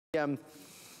on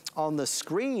the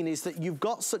screen is that you've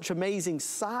got such amazing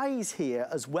size here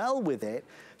as well with it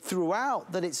throughout,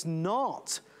 that it's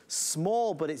not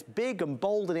small, but it's big and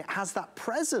bold, and it has that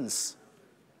presence.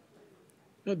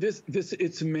 No,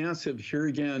 it's massive. Here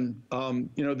again,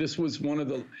 you know, this was one of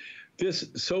the,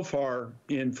 so far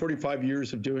in 45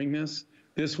 years of doing this,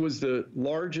 this was the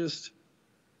largest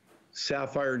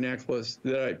sapphire necklace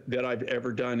that I've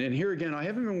ever done. And here again, I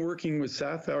haven't been working with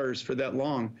sapphires for that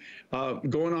long,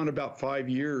 going on about 5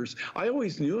 years. I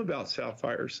always knew about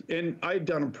sapphires, and I'd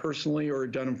done them personally or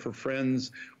done them for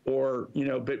friends, or, you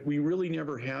know, but we really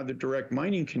never had the direct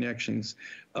mining connections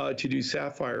to do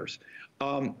sapphires.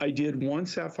 I did one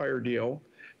sapphire deal,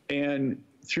 and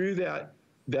through that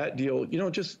deal, you know,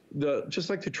 just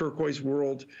like the turquoise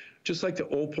world, just like the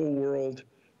opal world,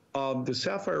 the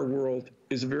sapphire world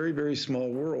is a very, very small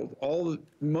world.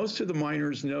 Most of the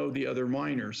miners know the other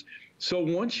miners. So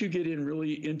once you get in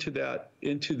really into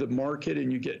the market,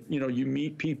 and you get, you know, you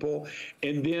meet people,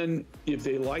 and then if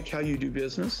they like how you do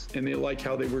business and they like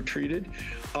how they were treated,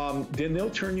 then they'll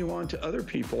turn you on to other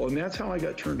people. And that's how I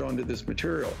got turned on to this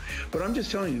material. But I'm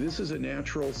just telling you, this is a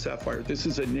natural sapphire. This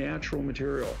is a natural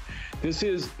material.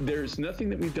 There's nothing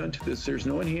that we've done to this. There's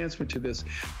no enhancement to this.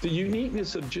 The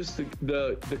uniqueness of just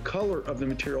the color of the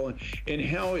material, and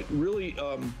how it really,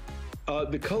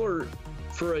 the color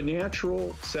for a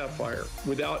natural sapphire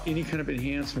without any kind of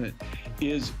enhancement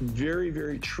is very,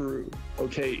 very true,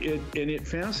 okay? And it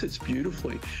facets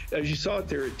beautifully. As you saw it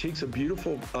there, it takes a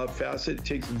beautiful facet. It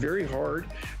takes very hard,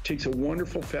 takes a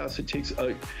wonderful facet,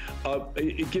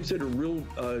 it gives it a real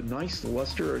nice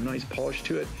luster, a nice polish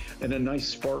to it, and a nice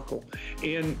sparkle.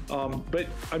 And, but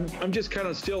I'm just kind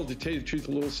of still, to tell you the truth,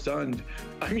 a little stunned.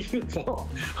 I mean,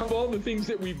 of all the things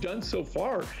that we've done so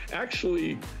far,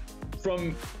 actually,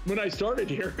 from when I started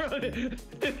here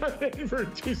for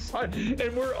Tucson,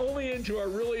 and we're only into our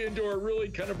really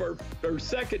kind of our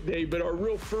second day, but our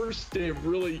real first day of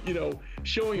really, you know,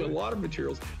 showing a lot of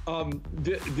materials.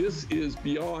 This is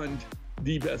beyond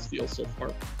the best deal so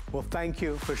far. Well, thank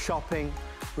you for shopping.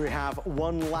 We have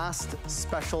one last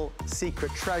special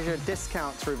secret treasure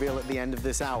discount to reveal at the end of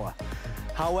this hour.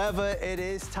 However, it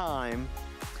is time.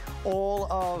 All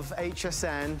of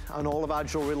HSN and all of our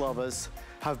jewelry lovers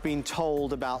have been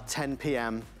told about 10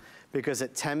 p.m. because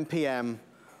at 10 p.m.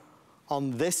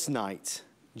 on this night,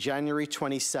 January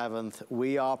 27th,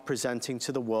 we are presenting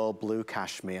to the world blue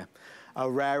cashmere, a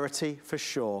rarity for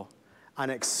sure, an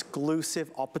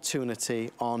exclusive opportunity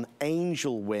on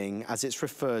angel wing, as it's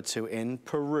referred to, in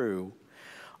Peru.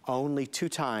 Only 2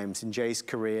 times in Jay's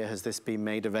career has this been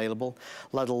made available,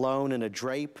 let alone in a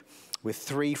drape with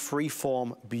 3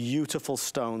 free-form beautiful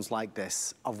stones like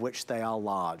this, of which they are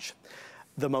large.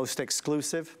 The most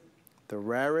exclusive, the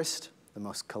rarest, the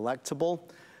most collectible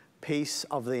piece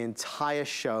of the entire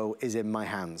show is in my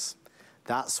hands.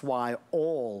 That's why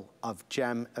all of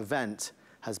Gem Event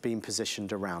has been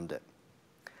positioned around it.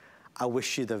 I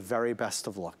wish you the very best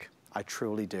of luck. I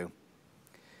truly do.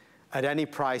 At any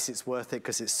price, it's worth it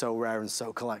because it's so rare and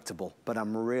so collectible. But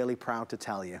I'm really proud to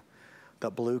tell you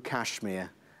that blue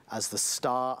cashmere, as the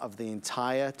star of the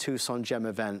entire Tucson Gem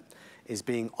Event, is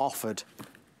being offered,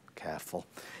 careful,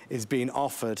 is being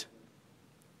offered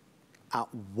at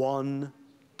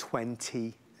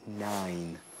 $129.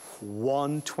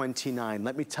 $129.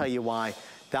 Let me tell you why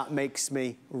that makes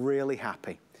me really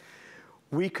happy.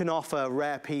 We can offer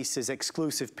rare pieces,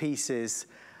 exclusive pieces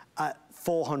at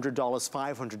 $400,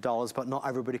 $500, but not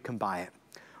everybody can buy it.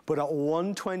 But at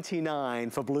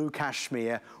 $129 for blue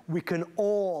cashmere, we can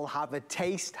all have a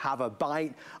taste, have a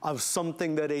bite of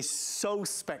something that is so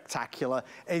spectacular,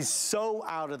 is so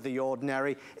out of the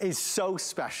ordinary, is so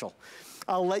special.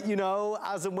 I'll let you know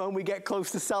as and when we get close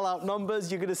to sellout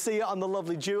numbers. You're going to see it on the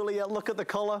lovely Julia. Look at the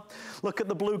color. Look at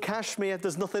the blue cashmere.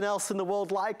 There's nothing else in the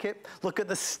world like it. Look at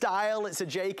the style. It's a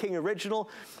J. King original.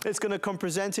 It's going to come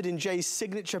presented in Jay's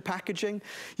signature packaging.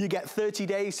 You get 30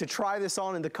 days to try this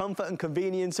on in the comfort and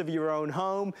convenience of your own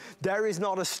home. There is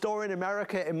not a store in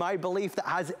America, in my belief, that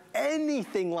has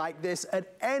anything like this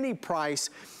at any price.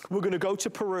 We're going to go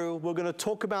to Peru. We're going to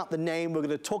talk about the name. We're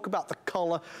going to talk about the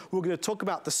color. We're going to talk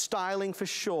about the styling for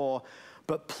sure.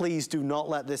 But please do not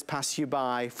let this pass you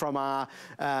by. From our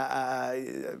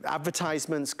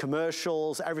advertisements,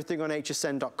 commercials, everything on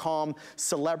hsn.com,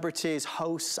 celebrities,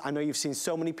 hosts. I know you've seen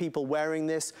so many people wearing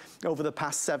this over the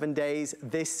past 7 days.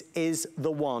 This is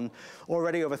the one.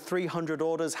 Already over 300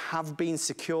 orders have been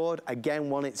secured. Again,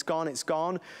 when it's gone, it's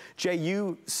gone. Jay,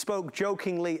 you spoke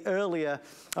jokingly earlier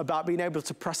about being able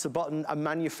to press a button and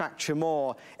manufacture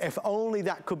more. If only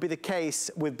that could be the case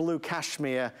with blue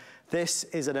cashmere. This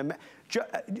is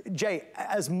Jay,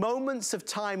 as moments of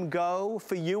time go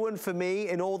for you and for me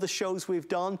in all the shows we've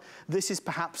done, this is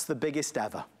perhaps the biggest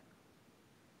ever.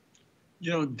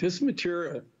 You know, this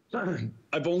material,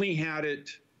 I've only had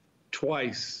it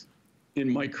twice in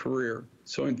my career.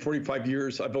 So in 45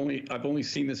 years, I've only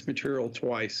seen this material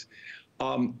twice.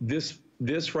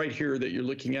 This right here that you're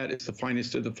looking at is the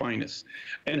finest of the finest.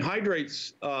 And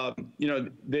hydrates, you know,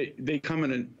 they come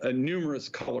in numerous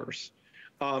colors.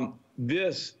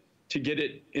 This, to get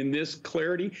it in this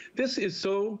clarity, this is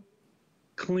so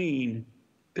clean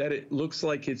that it looks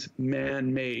like it's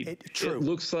man-made. It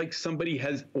looks like somebody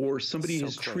has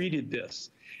treated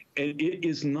this, and it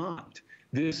is not.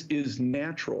 This is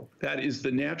natural. That is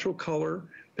the natural color.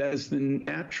 That is the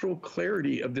natural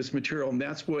clarity of this material, and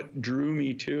that's what drew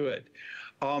me to it.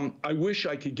 I wish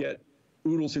I could get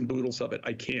oodles and boodles of it.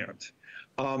 I can't.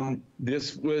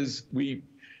 This was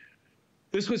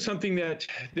something that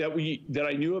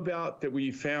I knew about, that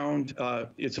we found.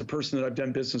 It's a person that I've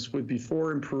done business with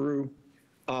before in Peru.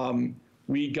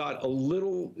 We got a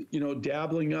little, you know,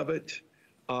 dabbling of it.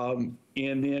 And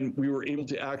then we were able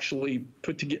to actually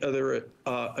put together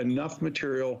enough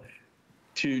material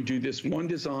to do this one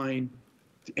design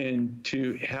and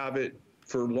to have it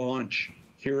for launch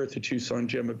here at the Tucson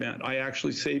Gem event. I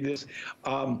actually saved this.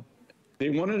 They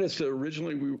wanted us to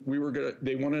originally,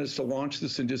 they wanted us to launch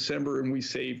this in December, and we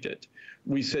saved it.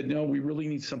 We said, no, we really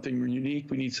need something unique.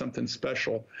 We need something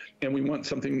special. And we want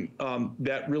something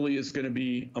that really is going to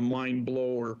be a mind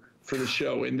blower for the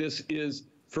show. And this is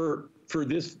for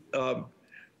this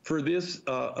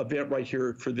event right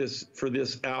here, for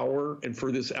this hour, and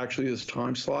for this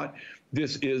time slot,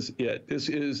 this is it. This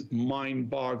is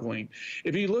mind-boggling.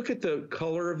 If you look at the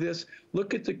color of this,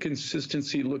 look at the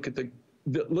consistency, look at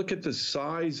the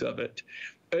size of it.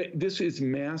 This is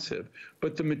massive,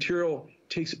 but the material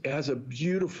has a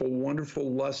beautiful,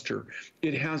 wonderful luster.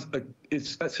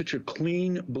 It's got such a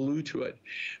clean blue to it.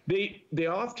 They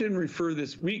often refer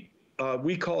this, we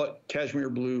call it cashmere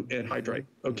blue anhydrite,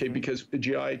 okay, because the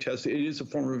GI test, it is a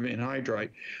form of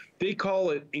anhydrite. They call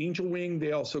it angel wing.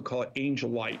 They also call it angel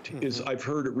light, I've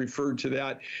heard it referred to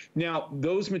that. Now,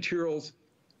 those materials,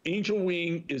 angel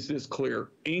wing is this clear.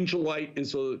 Angel light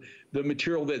is the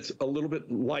material that's a little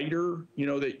bit lighter,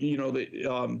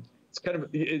 it's kind of,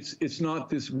 it's not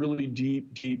this really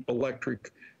deep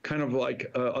electric, kind of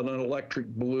like an electric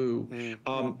blue.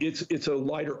 It's a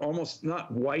lighter, almost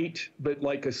not white, but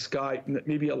like a sky,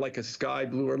 maybe like a sky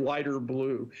blue or lighter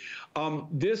blue.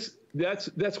 That's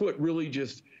what really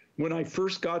just, when I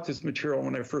first got this material,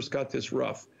 when I first got this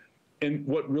rough, and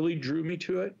what really drew me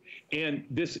to it, and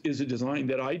this is a design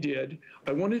that I did,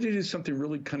 I wanted to do something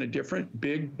really kind of different,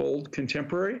 big, bold,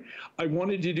 contemporary. I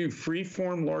wanted to do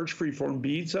freeform, large freeform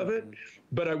beads of it,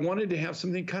 but I wanted to have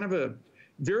something kind of a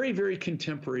very, very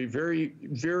contemporary, very,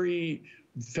 very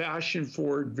fashion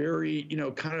forward, very,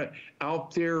 kind of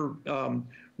out there,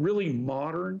 really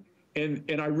modern. And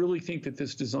I really think that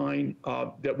this design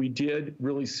that we did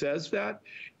really says that.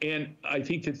 And I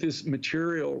think that this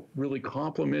material really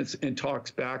complements and talks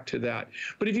back to that.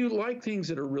 But if you like things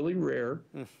that are really rare,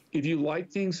 if you like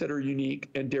things that are unique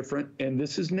and different, and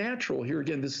this is natural, here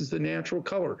again, this is the natural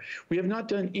color. We have not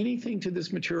done anything to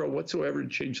this material whatsoever to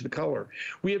change the color.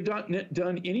 We have not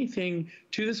done anything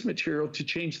to this material to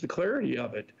change the clarity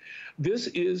of it. This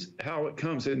is how it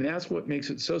comes, and that's what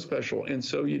makes it so special and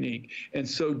so unique and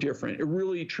so different. It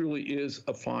really, truly is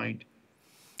a find.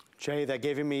 Jay, they're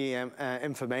giving me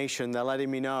information. They're letting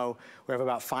me know we have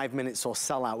about 5 minutes or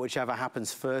sell out, whichever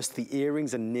happens first. The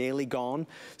earrings are nearly gone.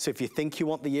 So if you think you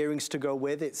want the earrings to go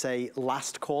with, it's a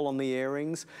last call on the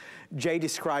earrings. Jay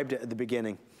described it at the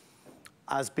beginning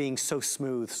as being so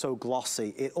smooth, so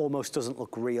glossy. It almost doesn't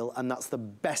look real, and that's the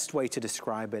best way to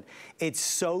describe it. It's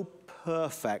so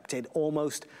perfect, it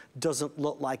almost doesn't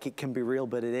look like it can be real,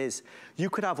 but it is.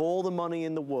 You could have all the money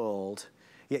in the world,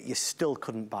 yet you still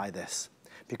couldn't buy this,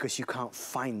 because you can't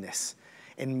find this.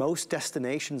 In most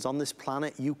destinations on this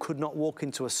planet, you could not walk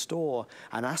into a store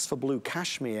and ask for blue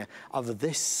cashmere of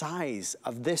this size,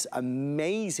 of this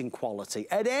amazing quality,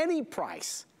 at any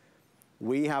price.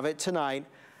 We have it tonight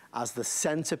as the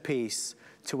centerpiece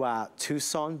to our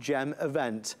Tucson Gem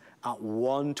event at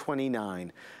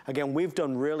 $129. Again, we've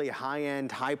done really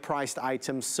high-end, high-priced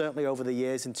items, certainly over the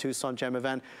years in Tucson Gem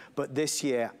event, but this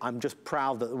year, I'm just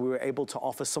proud that we were able to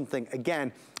offer something,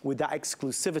 again, with that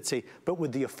exclusivity, but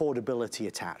with the affordability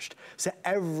attached. So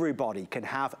everybody can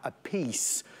have a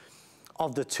piece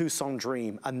of the Tucson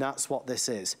dream, and that's what this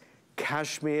is.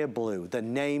 Cashmere blue, the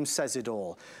name says it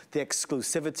all. The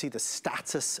exclusivity, the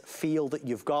status feel that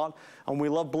you've got, and we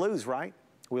love blues, right?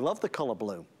 We love the color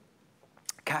blue.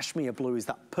 Cashmere blue is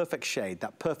that perfect shade,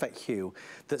 that perfect hue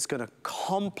that's gonna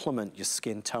complement your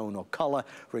skin tone or color,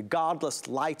 regardless,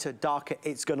 lighter, darker,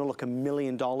 it's gonna look $1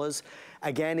 million.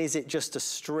 Again, is it just a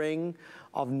string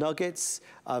of nuggets,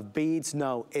 of beads?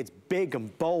 No, it's big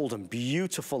and bold and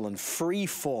beautiful and free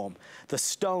form. The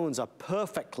stones are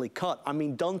perfectly cut. I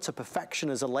mean, done to perfection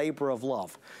as a labor of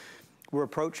love. We're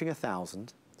approaching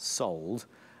 1,000 sold,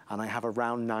 and I have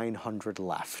around 900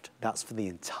 left. That's for the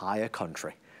entire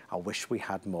country. I wish we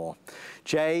had more.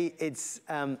 Jay, it's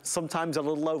sometimes a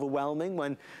little overwhelming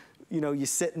when, you know, you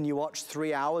sit and you watch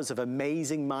 3 hours of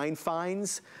amazing mine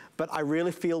finds, but I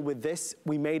really feel with this,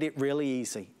 we made it really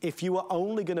easy. If you are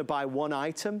only gonna buy one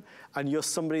item and you're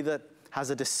somebody that has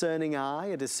a discerning eye,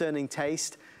 a discerning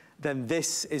taste, then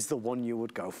this is the one you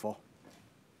would go for.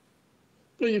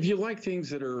 If you like things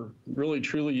that are really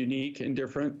truly unique and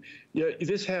different, yeah,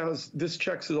 this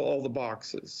checks all the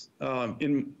boxes.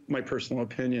 In my personal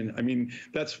opinion, I mean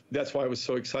that's why I was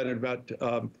so excited about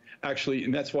actually,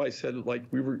 and that's why I said like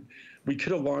we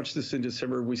could have launched this in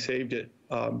December. We saved it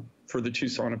for the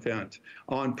Tucson event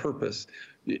on purpose.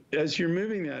 As you're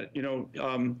moving that, you know,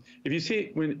 if you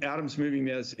see when Adam's moving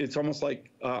this, it's almost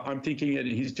like I'm thinking it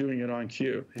and he's doing it on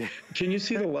cue. Can you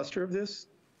see the luster of this?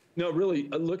 No, really,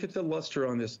 look at the luster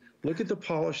on this. Look at the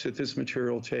polish that this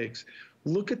material takes.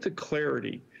 Look at the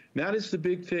clarity. That is the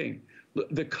big thing.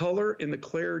 The color and the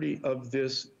clarity of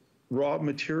this raw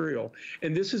material.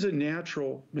 And this is a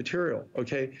natural material,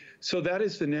 okay? So that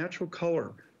is the natural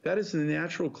color. That is the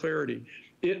natural clarity.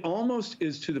 It almost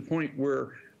is to the point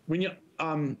where when you,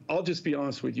 I'll just be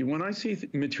honest with you. When I see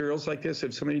materials like this,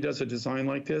 if somebody does a design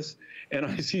like this, and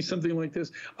I see something like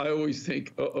this, I always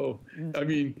think, uh-oh. I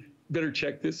mean, better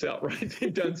check this out, right?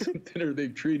 They've done something or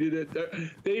they've treated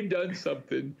it. They've done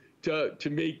something to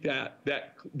make that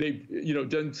they've, you know,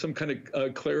 done some kind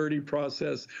of clarity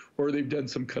process, or they've done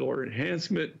some color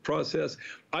enhancement process.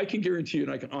 I can guarantee you,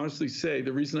 and I can honestly say,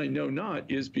 the reason I know not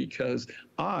is because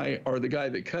I are the guy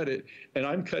that cut it, and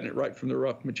I'm cutting it right from the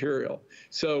rough material.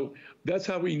 So that's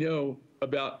how we know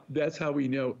that's how we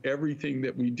know everything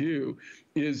that we do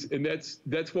is, and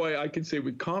that's why I can say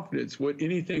with confidence what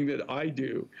anything that I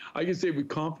do, I can say with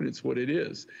confidence what it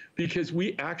is, because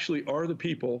we actually are the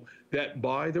people that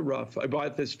buy the rough. I buy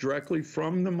this directly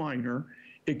from the miner.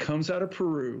 It comes out of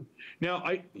Peru. Now,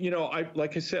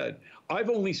 like I said,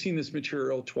 I've only seen this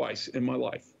material twice in my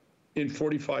life, in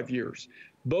 45 years.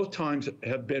 Both times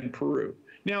have been Peru.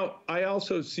 Now, I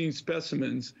also seen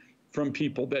specimens from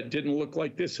people that didn't look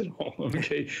like this at all,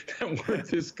 okay, that weren't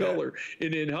this color.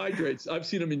 And anhydrates, I've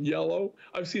seen them in yellow.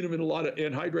 I've seen them in a lot of,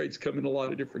 anhydrates come in a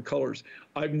lot of different colors.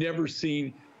 I've never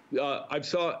seen, I've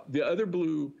saw the other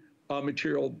blue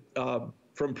material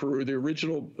from Peru, the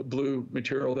original blue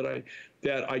material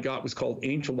that I got was called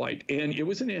Angelite, and it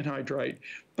was an anhydrite,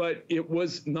 but it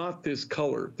was not this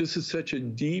color. This is such a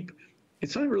deep,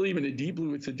 it's not really even a deep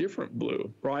blue, it's a different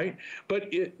blue, right?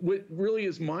 But what really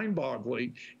is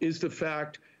mind-boggling is the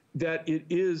fact that it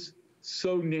is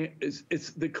so,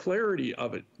 it's the clarity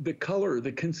of it, the color,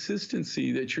 the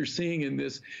consistency that you're seeing in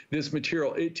this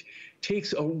material. It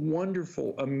takes a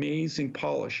wonderful, amazing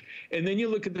polish. And then you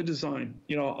look at the design.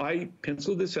 You know, I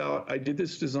penciled this out, I did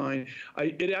this design.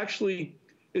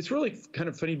 It's really kind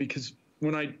of funny because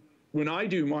when I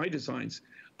do my designs,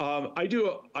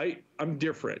 I'm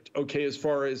different, okay, as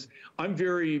far as I'm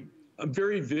very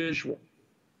visual.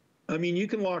 I mean, you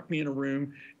can lock me in a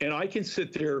room and I can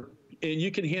sit there and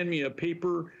you can hand me a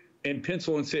paper and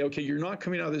pencil and say, okay, you're not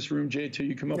coming out of this room, Jay, till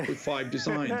you come up with 5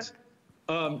 designs.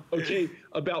 Okay,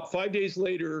 about 5 days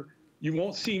later, you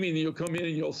won't see me and you'll come in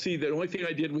and you'll see the only thing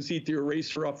I did was eat the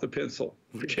eraser off the pencil.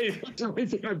 Okay, that's the only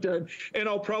thing I've done. And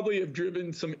I'll probably have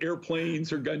driven some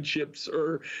airplanes or gunships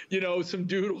or, you know, some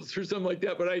doodles or something like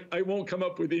that, but I won't come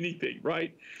up with anything,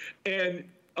 right? And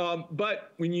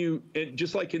but when and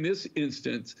just like in this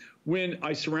instance, when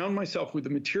I surround myself with the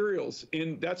materials,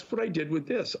 and that's what I did with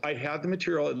this. I had the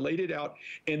material, I laid it out,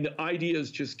 and the ideas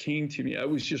just came to me. It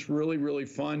was just really, really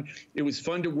fun. It was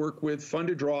fun to work with, fun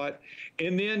to draw it.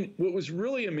 And then what was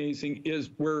really amazing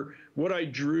is where what I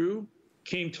drew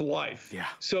came to life. Yeah.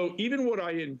 So even what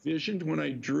I envisioned when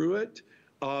I drew it,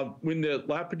 when the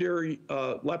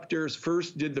lapidaries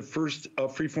first did the first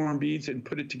freeform beads and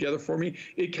put it together for me,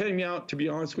 it came out, to be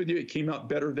honest with you, it came out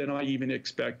better than I even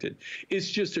expected.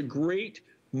 It's just a great,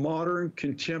 modern,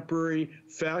 contemporary,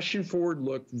 fashion-forward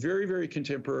look, very, very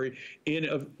contemporary,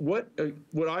 and what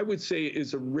I would say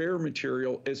is a rare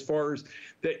material as far as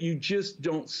that you just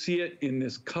don't see it in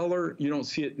this color, you don't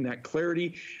see it in that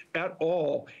clarity at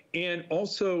all, and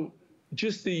also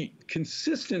just the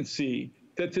consistency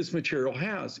that this material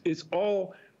has. It's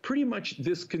all pretty much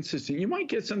this consistent. You might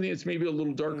get something that's maybe a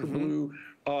little darker blue,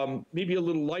 maybe a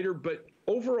little lighter, but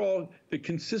overall, the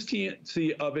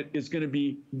consistency of it is going to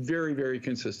be very, very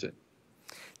consistent.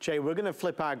 Jay, we're going to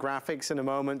flip our graphics in a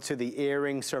moment to the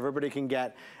earrings so everybody can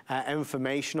get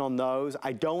information on those.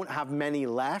 I don't have many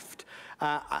left.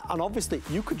 And obviously,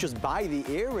 you could just buy the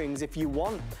earrings if you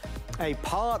want a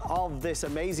part of this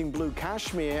amazing blue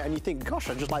cashmere and you think, gosh,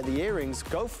 I just like the earrings,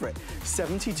 go for it.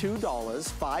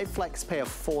 $72, 5 flex pay of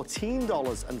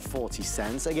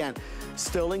 $14.40. Again,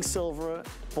 sterling silver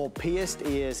for pierced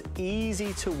ears,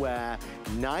 easy to wear,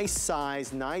 nice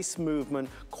size, nice movement,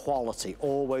 quality,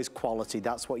 always quality.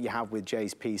 That's what you have with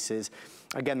Jay's pieces.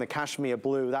 Again, the cashmere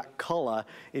blue, that color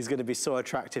is going to be so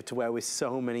attractive to wear with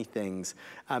so many things.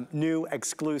 New,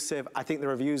 exclusive. I think the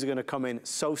reviews are going to come in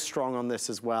so strong on this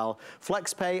as well.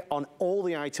 Flex pay on all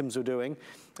the items we're doing.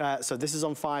 So this is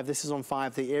on 5, this is on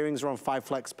 5. The earrings are on 5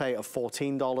 flex pay of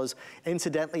 $14.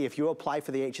 Incidentally, if you apply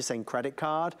for the HSN credit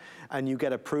card and you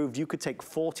get approved, you could take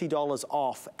 $40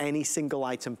 off any single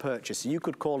item purchase. So you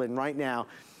could call in right now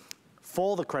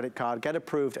for the credit card, get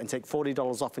approved, and take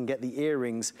 $40 off and get the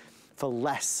earrings for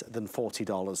less than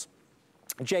 $40.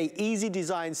 Jay, easy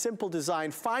design, simple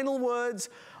design. Final words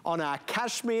on our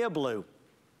cashmere blue.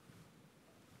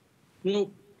 Well,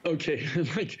 okay,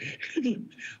 like,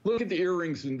 look at the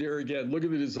earrings in there again. Look at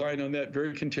the design on that,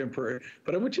 very contemporary.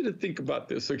 But I want you to think about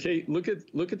this, okay? Look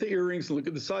at the earrings, look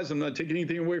at the size. I'm not taking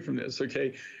anything away from this,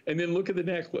 okay? And then look at the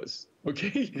necklace,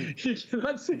 okay? You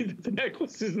cannot say that the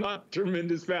necklace is not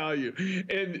tremendous value.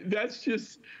 And that's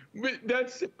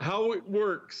how it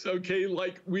works, okay?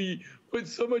 Like, we put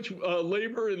so much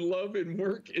labor and love and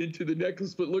work into the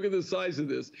necklace, but look at the size of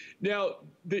this. Now,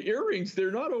 the earrings,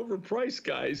 they're not overpriced,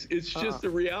 guys. It's just the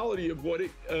reality of what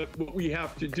we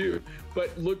have to do.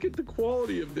 But look at the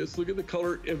quality of this. Look at the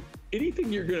color. If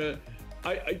anything you're going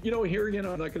to, you know, here again,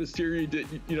 I'm not going to steer you to,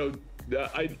 you know,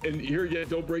 and here again,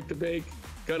 don't break the bank.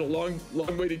 Got a long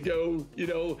way to go, you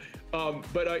know.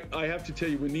 But I have to tell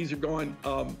you, when these are gone,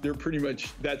 they're pretty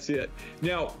much, that's it.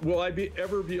 Now, will I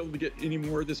ever be able to get any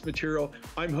more of this material?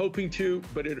 I'm hoping to,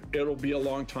 but it'll be a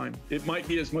long time. It might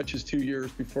be as much as 2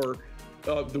 years before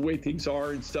the way things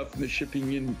are and stuff, and the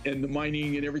shipping and the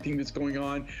mining and everything that's going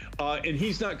on. And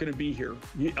he's not going to be here.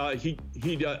 He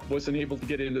wasn't able to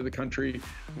get into the country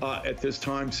at this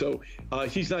time, so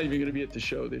he's not even going to be at the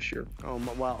show this year. Oh,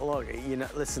 well, look, you know,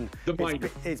 listen,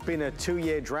 it's been a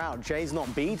 2-year drought. Jay's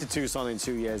not been to Tucson in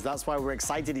 2 years. That's why we're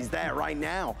excited he's there right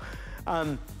now.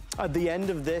 At the end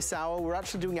of this hour, we're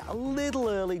actually doing it a little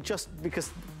early just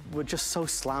because we're just so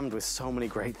slammed with so many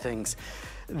great things.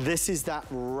 This is that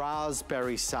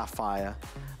raspberry sapphire.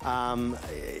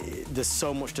 There's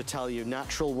so much to tell you.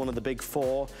 Natural, one of the big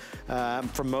 4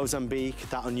 from Mozambique,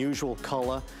 that unusual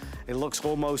color. It looks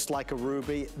almost like a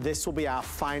ruby. This will be our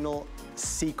final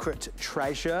secret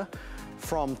treasure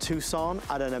from Tucson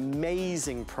at an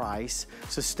amazing price.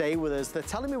 So stay with us. They're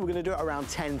telling me we're gonna do it around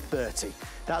 10:30.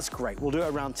 That's great, we'll do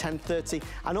it around 10:30.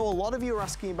 I know a lot of you are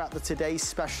asking about the today's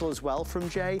special as well from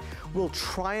Jay. We'll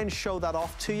try and show that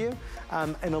off to you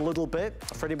in a little bit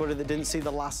for anybody that didn't see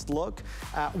the last look.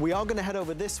 We are gonna head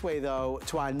over this way though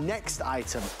to our next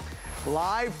item.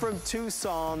 Live from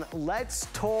Tucson, let's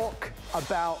talk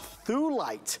about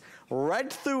Thulite. Red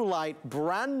Thulite,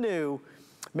 brand new,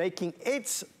 making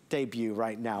its debut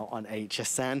right now on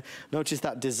HSN. Notice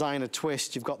that designer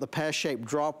twist. You've got the pear-shaped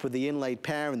drop with the inlaid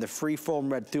pear and the freeform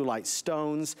red Thulite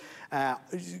stones.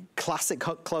 Classic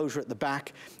hook closure at the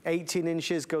back. 18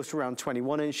 inches, goes to around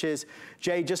 21 inches.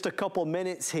 Jay, just a couple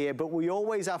minutes here, but we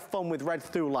always have fun with red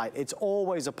Thulite. It's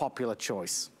always a popular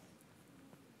choice.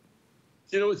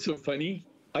 You know, it's so funny.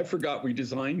 I forgot we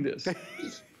designed this.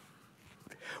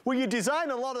 Well, you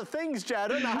design a lot of things, Jay. I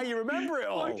don't know how you remember it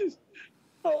all.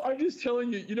 I'm just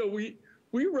telling you, you know,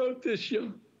 we wrote this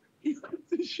show. We wrote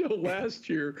this show last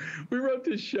year. We wrote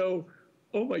this show,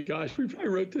 oh my gosh, we probably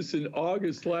wrote this in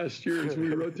August last year as we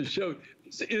wrote the show.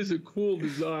 This is a cool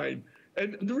design.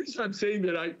 And the reason I'm saying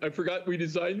that I forgot we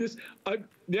designed this, I'm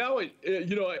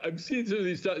seeing some of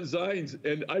these designs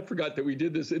and I forgot that we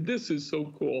did this, and this is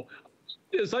so cool.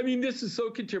 Yes, I mean, this is so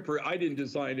contemporary. I didn't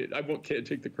design it. Can't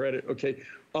take the credit, okay?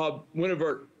 One of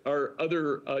our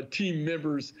other team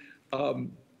members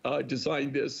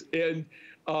designed this, and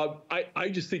I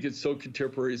just think it's so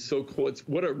contemporary. It's so cool. It's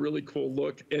what a really cool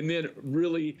look, and then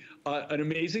really an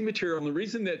amazing material. And the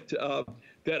reason that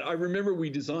that I remember we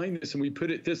designed this and we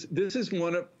put it this is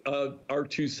one of our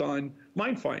Tucson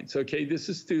mine finds. Okay, this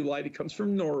is Thulite. It comes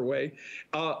from Norway.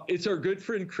 It's our good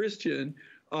friend Christian,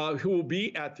 who will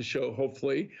be at the show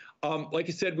hopefully. Like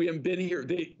I said, we haven't been here.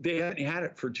 They hadn't had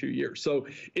it for 2 years, so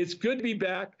it's good to be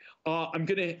back. I'm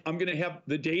gonna have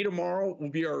the day tomorrow will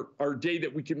be our day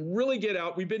that we can really get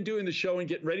out. We've been doing the show and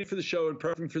getting ready for the show and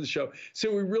prepping for the show.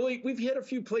 So we've hit a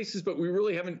few places, but we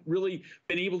really haven't really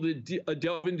been able to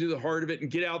delve into the heart of it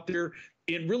and get out there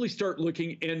and really start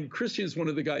looking. And Christian is one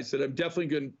of the guys that I'm definitely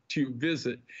going to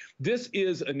visit. This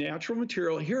is a natural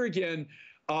material. Here again,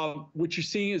 what you're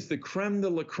seeing is the creme de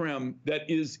la creme that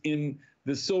is in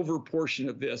the silver portion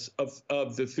of this,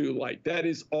 of the thulite. That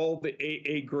is all the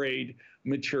AA grade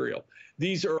material.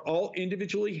 These are all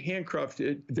individually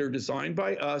handcrafted. They're designed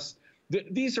by us.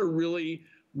 These are really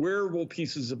wearable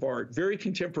pieces of art, very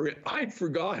contemporary. I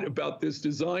forgot about this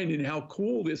design and how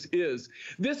cool this is.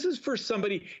 This is for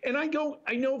somebody, and I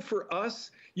know for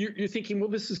us, you're thinking, well,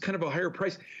 this is kind of a higher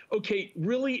price. Okay,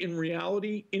 really, in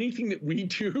reality, anything that we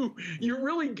do,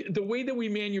 the way that we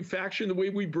manufacture and the way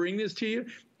we bring this to you,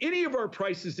 any of our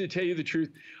prices, to tell you the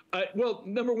truth, well,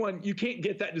 number one, you can't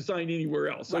get that design anywhere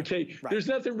else, okay? Right. There's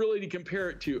nothing really to compare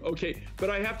it to, okay? But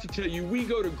I have to tell you, we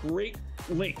go to great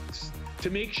lengths to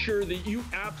make sure that you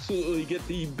absolutely get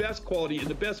the best quality and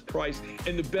the best price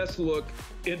and the best look.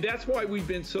 And that's why we've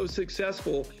been so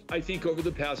successful, I think, over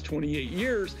the past 28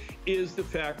 years, is the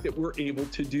fact that we're able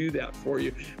to do that for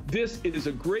you. This is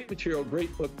a great material,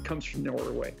 great look, comes from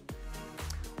Norway.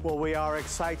 Well, we are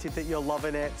excited that you're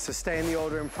loving it. So stay in the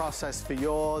ordering process for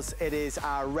yours. It is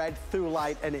our red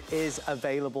thulite and it is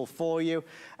available for you.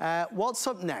 What's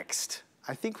up next?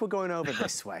 I think we're going over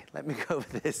this way. Let me go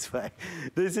over this way.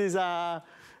 This is our,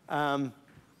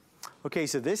 okay,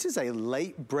 so this is a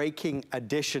late breaking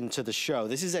addition to the show.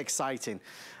 This is exciting.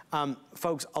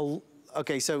 Folks,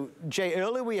 okay, so Jay,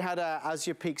 earlier we had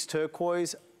Azure Peaks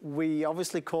turquoise. We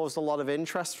obviously caused a lot of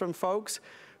interest from folks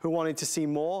who wanted to see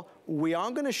more. We are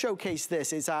gonna showcase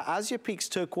this. It's our Azure Peaks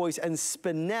turquoise and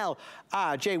spinel.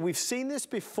 Jay, we've seen this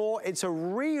before. It's a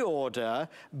reorder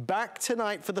back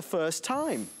tonight for the first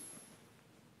time.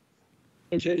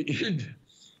 Okay,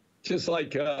 just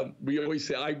like we always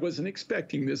say, I wasn't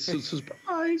expecting this, so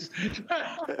surprise.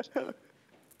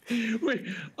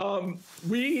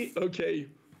 Okay,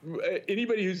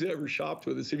 anybody who's ever shopped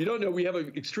with us, if you don't know, we have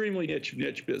an extremely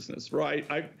niche business, right?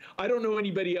 I don't know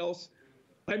anybody else.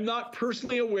 I'm not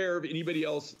personally aware of anybody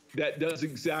else that does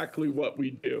exactly what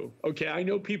we do. Okay, I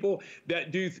know people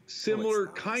that do similar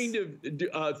kind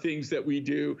of things that we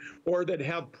do, or that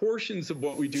have portions of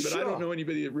what we do, but I don't know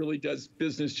anybody that really does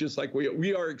business just like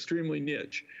we are extremely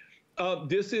niche.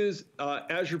 This is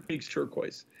Azure Peaks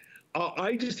turquoise.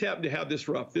 I just happen to have this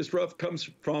rough. This rough comes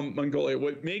from Mongolia.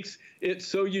 What makes it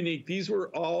so unique, these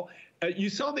were all, you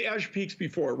saw the Azure Peaks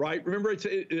before, right? Remember,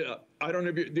 I don't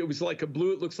know if it was like a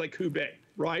blue, it looks like Hubei,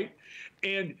 right?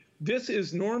 And this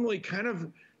is normally kind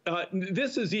of,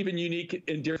 this is even unique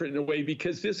and different in a way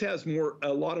because this has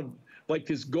a lot of like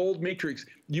this gold matrix.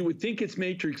 You would think it's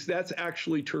matrix, that's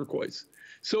actually turquoise.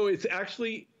 So it's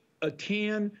actually a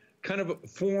tan kind of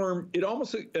form. It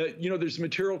almost, you know, there's a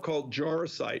material called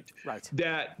jarosite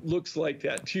that looks like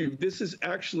that too. This is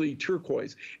actually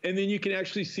turquoise. And then you can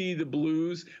actually see the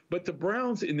blues, but the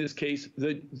browns in this case,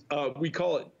 we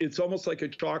call it, it's almost like a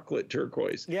chocolate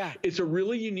turquoise. Yeah. It's a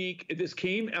really unique, this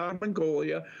came out of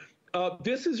Mongolia.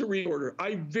 This is a reorder.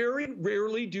 I very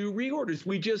rarely do reorders.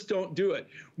 We just don't do it.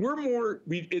 We're more,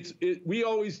 we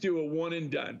always do a one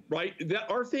and done, right?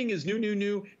 Our thing is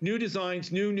new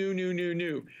designs,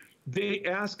 new. They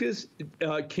ask us,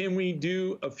 can we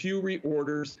do a few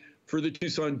reorders for the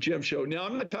Tucson Gem Show? Now,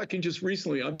 I'm not talking just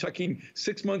recently. I'm talking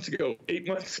 6 months ago, 8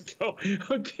 months ago.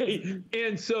 Okay.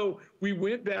 And so we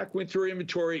went through our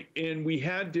inventory, and we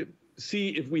had to see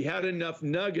if we had enough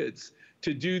nuggets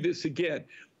to do this again.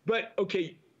 But,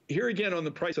 okay, here again on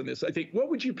the price on this, I think, what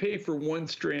would you pay for one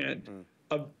strand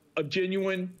of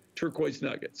genuine turquoise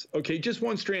nuggets? Okay, just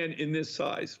one strand in this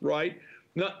size, right?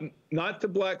 Not the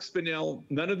black spinel,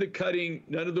 none of the cutting,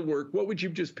 none of the work. What would you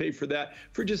just pay for that?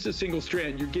 For just a single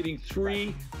strand, you're getting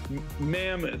 3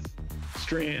 mammoth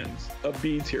strands of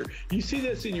beads here. You see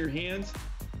this in your hands?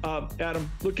 Adam,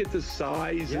 look at the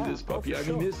size of this puppy. I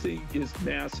mean, this thing is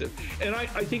massive. And I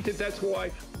think that's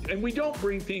why, and we don't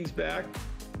bring things back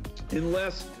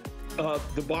unless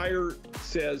the buyer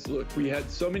says, look, we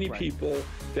had so many people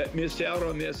that missed out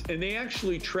on this, and they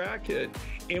actually track it.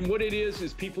 And what it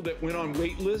is people that went on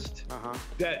wait list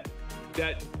that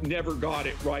never got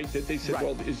it, right? That they said,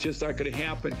 well, it's just not going to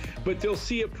happen. But they'll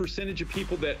see a percentage of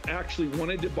people that actually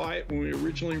wanted to buy it when we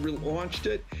originally launched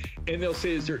it, and they'll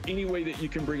say, is there any way that you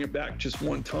can bring it back just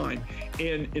one time?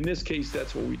 And in this case,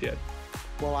 that's what we did.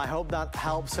 Well, I hope that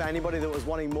helps for anybody that was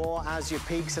wanting more As You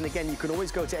Peaks. And again, you can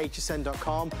always go to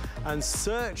hsn.com and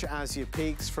search As You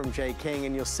Peaks from J. King,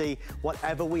 and you'll see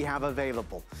whatever we have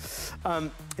available.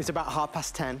 It's about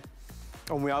 10:30,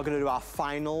 and we are going to do our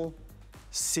final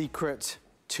secret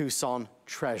Tucson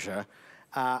treasure.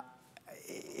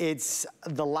 It's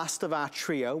the last of our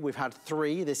trio. We've had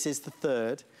 3. This is the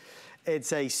 3rd.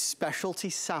 It's a specialty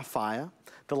sapphire,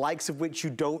 the likes of which you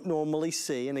don't normally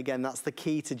see. And again, that's the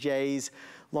key to Jay's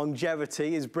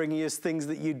longevity, is bringing us things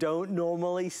that you don't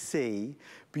normally see.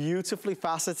 Beautifully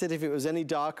faceted. If it was any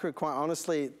darker, quite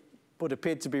honestly, it would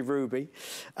appear to be ruby.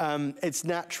 It's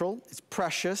natural, it's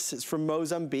precious, it's from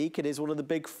Mozambique. It is one of the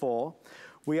big 4.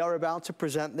 We are about to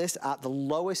present this at the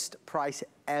lowest price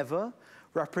ever,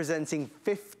 representing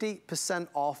 50%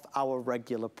 off our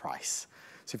regular price.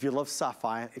 So if you love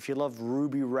sapphire, if you love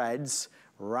ruby reds,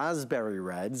 raspberry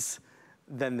reds,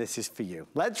 then this is for you.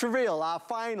 Let's reveal our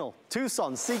final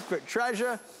Tucson secret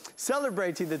treasure,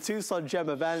 celebrating the Tucson Gem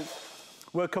event.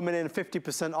 We're coming in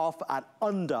 50% off at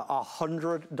under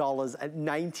 $100 at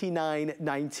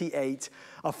 $99.98.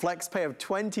 A flex pay of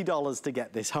 $20 to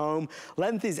get this home.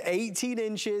 Length is 18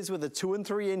 inches with a 2 and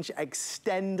 3 inch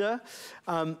extender.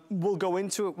 We'll go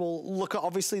into it. We'll look at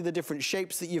obviously the different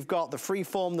shapes that you've got, the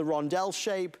freeform, the rondelle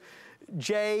shape.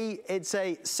 Jay, it's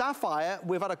a sapphire.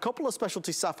 We've had a couple of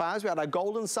specialty sapphires. We had our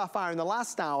golden sapphire in the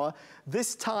last hour.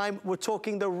 This time we're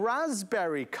talking the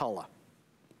raspberry color.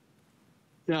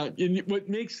 Yeah, and what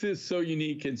makes this so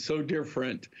unique and so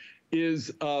different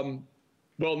is, well,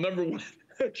 number one,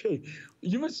 okay,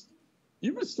 you must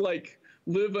like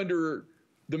live under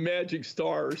the magic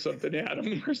star or something,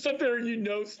 Adam, or something, or you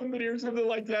know somebody or something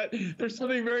like that. There's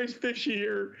something very fishy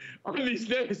here on these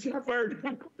sapphire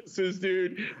necklaces,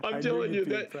 dude. I'm telling you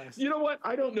that. Impressed. You know what?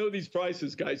 I don't know these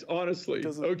prices, guys, honestly,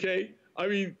 okay? I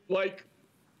mean, like,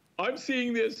 I'm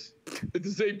seeing this at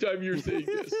the same time you're seeing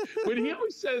this. When he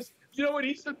always says, you know, when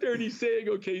he's up there and he's saying,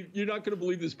 okay, you're not going to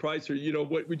believe this price, or, you know,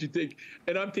 what would you think?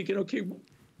 And I'm thinking, okay,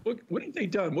 what have they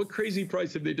done? What crazy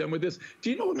price have they done with this?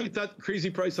 Do you know what I thought crazy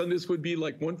price on this would be?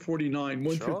 Like $149,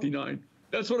 $159. Sure.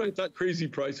 That's what I thought crazy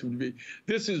price would be.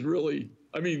 This is really,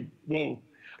 I mean, whoa.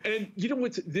 And you know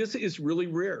what? This is really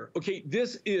rare. Okay,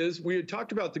 this is, we had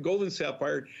talked about the golden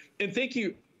sapphire, and thank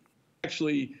you,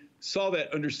 actually saw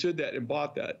that, understood that, and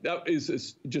bought that. That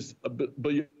is just a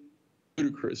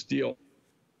ludicrous deal.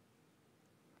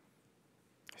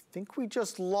 I think we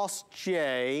just lost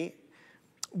Jay.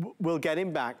 We'll get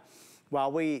him back.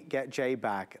 While we get Jay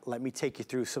back, let me take you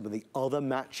through some of the other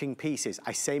matching pieces.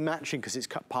 I say matching because it's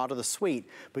part of the suite,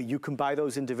 but you can buy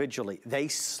those individually. They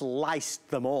sliced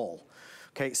them all.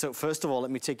 Okay, so first of all,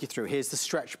 let me take you through. Here's the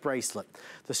stretch bracelet.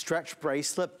 The stretch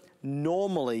bracelet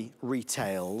normally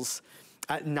retails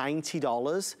at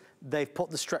 $90. They've put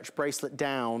the stretch bracelet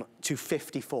down to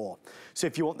 $54. So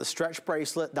if you want the stretch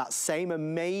bracelet, that same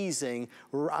amazing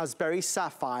raspberry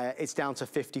sapphire, it's down to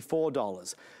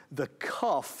 $54. The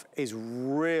cuff is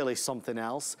really something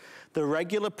else. The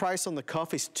regular price on the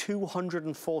cuff is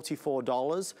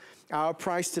 $244. Our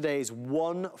price today is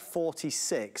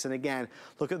 $146. And again,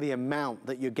 look at the amount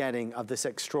that you're getting of this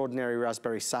extraordinary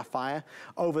raspberry sapphire.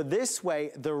 Over this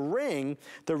way, the ring,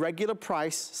 the regular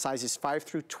price, sizes 5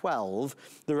 through 12,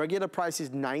 the regular price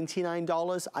is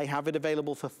 $99. I have it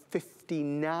available for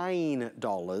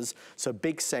 $59. So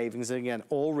big savings, and again,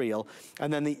 all real.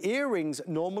 And then the earrings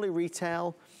normally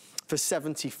retail for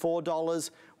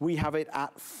 $74. We have it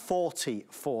at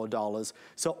 $44.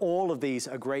 So all of these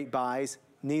are great buys.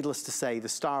 Needless to say, the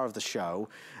star of the show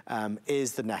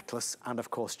is the necklace, and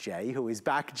of course, Jay, who is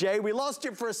back. Jay, we lost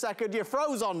you for a second. You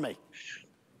froze on me.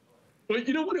 Well,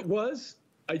 you know what it was?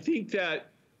 I think that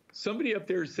somebody up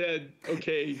there said,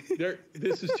 okay,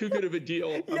 this is too good of a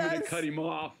deal. I'm going to cut him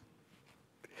off.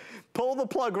 Pull the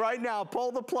plug right now.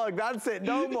 Pull the plug. That's it.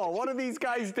 No more. What are these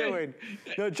guys doing?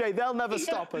 No, Jay, they'll never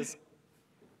stop us.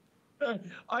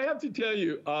 I have to tell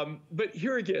you, but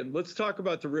here again, let's talk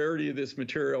about the rarity of this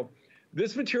material.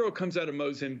 This material comes out of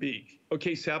Mozambique.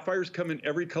 Okay, sapphires come in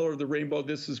every color of the rainbow.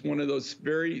 This is one of those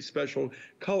very special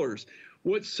colors.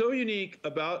 What's so unique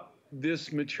about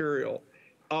this material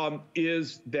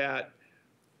is that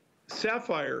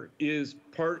sapphire is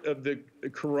part of the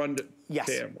corundum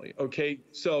family, okay?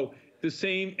 So the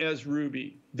same as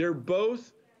ruby. They're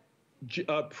both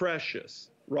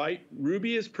precious, right?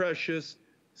 Ruby is precious,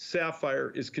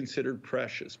 sapphire is considered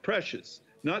precious. Precious,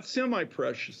 not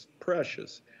semi-precious,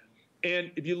 precious.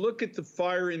 And if you look at the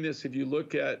fire in this, if you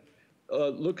look at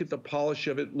the polish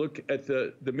of it, look at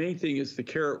the main thing is the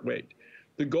carat weight.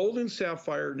 The golden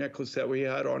sapphire necklace that we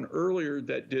had on earlier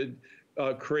that did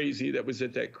crazy, that was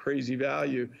at that crazy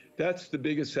value. That's the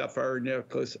biggest sapphire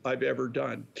necklace I've ever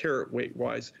done, carat weight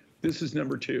wise. This is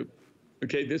number 2.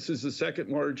 Okay, this is the second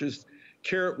largest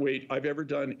carat weight I've ever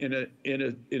done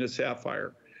in a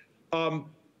sapphire.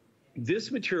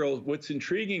 This material, what's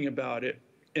intriguing about it,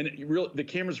 and the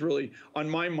camera's really on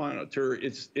my monitor,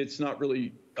 it's not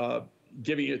really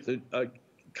giving it the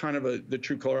kind of the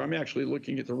true color. I'm actually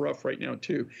looking at the rough right now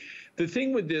too. The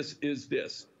thing with this is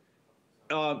this.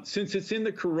 Since it's in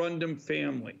the corundum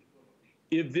family,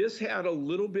 if this had a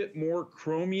little bit more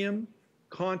chromium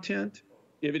content,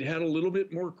 if it had a little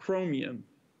bit more chromium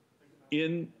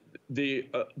in the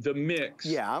mix,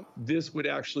 yeah, this would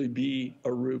actually be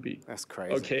a ruby. That's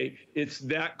crazy. Okay, it's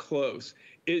that close.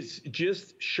 It's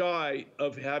just shy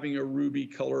of having a ruby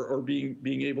color or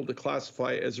being able to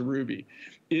classify it as a ruby.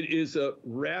 It is a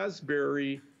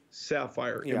raspberry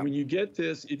sapphire. Yeah. And when you get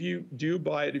this, if you do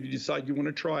buy it, if you decide you want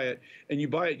to try it and you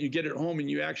buy it, you get it home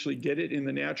and you actually get it in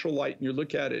the natural light and you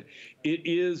look at it, it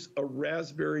is a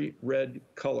raspberry red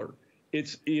color.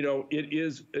 It's, you know,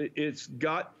 it's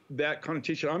got that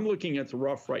connotation. I'm looking at the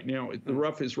rough right now. The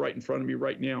rough is right in front of me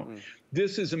right now.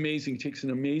 This is amazing. It takes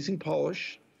an amazing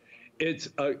polish. It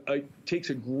takes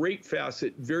a great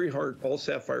facet, very hard, all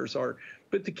sapphires are.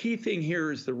 But the key thing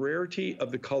here is the rarity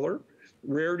of the color,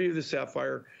 rarity of the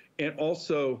sapphire, and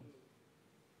also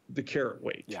the carat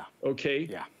weight. Yeah. Okay.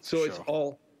 Yeah. So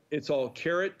sure. it's all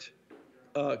carat,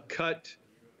 cut,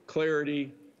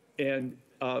 clarity, and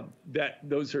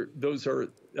those are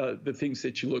the things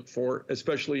that you look for,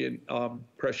 especially in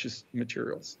precious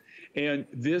materials. And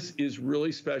this is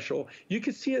really special. You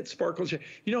can see it sparkles. You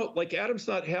know, like Adam's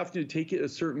not having to take it a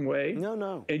certain way.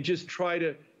 No. And just try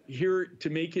to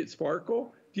make it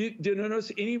sparkle. Do you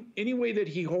notice any way that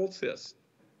he holds this?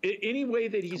 Any way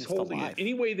that he's holding it,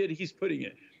 any way that he's putting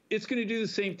it, it's going to do the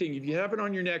same thing. If you have it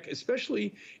on your neck,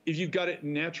 especially if you've got it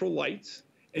in natural lights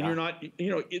and you're not,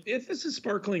 you know, if this is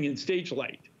sparkling in stage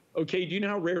light, okay, do you know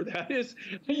how rare that is?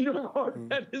 You know how hard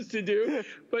that is to do?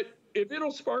 But if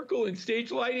it'll sparkle in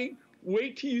stage lighting,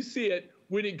 wait till you see it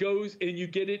when it goes and you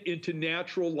get it into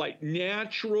natural light,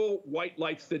 natural white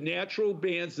lights, the natural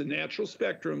bands, the natural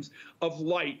spectrums of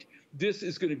light. This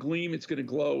is going to gleam. It's going to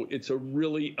glow. It's a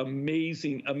really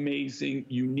amazing, amazing,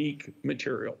 unique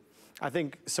material. I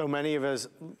think so many of us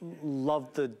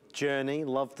love the journey,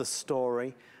 love the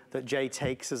story that Jay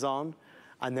takes us on.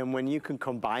 And then when you can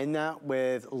combine that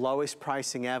with lowest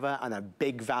pricing ever and a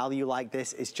big value like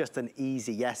this, it's just an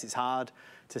easy yes. It's hard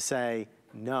to say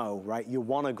no, right? You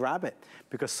want to grab it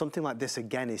because something like this,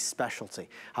 again, is specialty.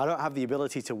 I don't have the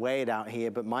ability to weigh it out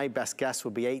here, but my best guess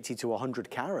would be 80 to 100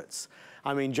 carats.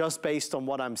 I mean, just based on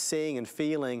what I'm seeing and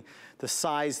feeling, the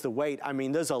size, the weight, I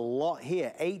mean, there's a lot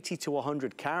here. 80 to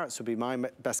 100 carats would be my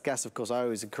best guess. Of course, I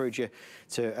always encourage you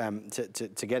to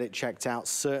get it checked out,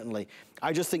 certainly.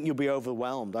 I just think you'll be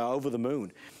overwhelmed, over the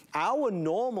moon. Our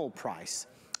normal price,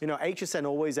 you know, HSN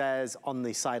always errs on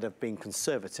the side of being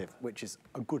conservative, which is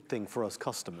a good thing for us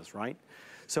customers, right?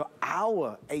 So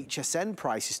our HSN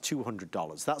price is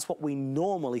 $200. That's what we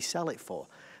normally sell it for.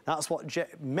 That's what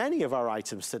many of our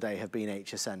items today have been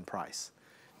HSN price.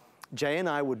 Jay and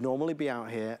I would normally be out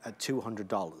here at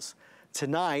 $200.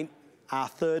 Tonight, our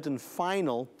third and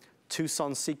final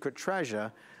Tucson Secret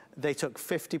Treasure, they took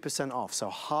 50% off, so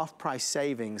half price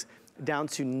savings down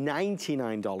to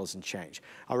 $99 and change.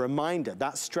 A reminder,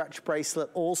 that stretch bracelet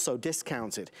also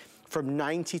discounted from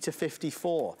 $90 to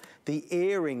 $54. The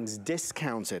earrings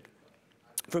discounted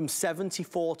from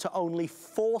 $74 to only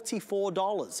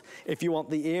 $44 if you want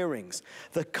the earrings.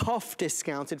 The cuff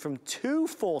discounted from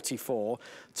 $244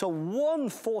 to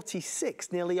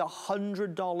 $146, nearly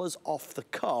 $100 off the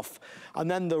cuff. And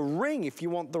then the ring, if you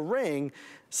want the ring,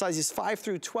 sizes 5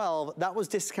 through 12, that was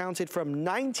discounted from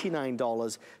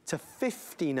 $99 to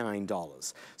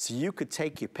 $59. So you could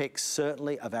take your pick,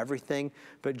 certainly, of everything,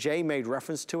 but Jay made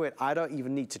reference to it. I don't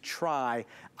even need to try,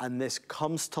 and this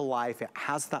comes to life. It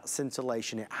has that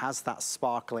scintillation, it has that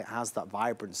sparkle, it has that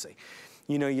vibrancy.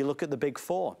 You know, you look at the big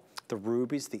four, the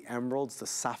rubies, the emeralds, the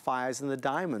sapphires, and the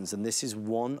diamonds, and this is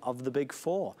one of the big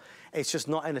four. It's just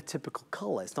not in a typical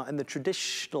color. It's not in the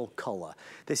traditional color.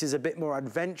 This is a bit more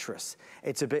adventurous.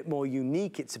 It's a bit more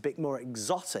unique. It's a bit more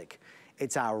exotic.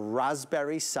 It's our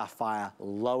raspberry sapphire,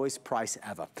 lowest price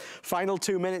ever. Final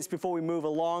 2 minutes before we move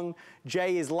along.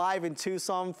 Jay is live in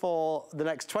Tucson for the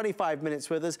next 25 minutes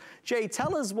with us. Jay,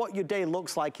 tell us what your day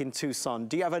looks like in Tucson.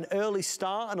 Do you have an early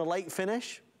start and a late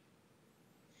finish?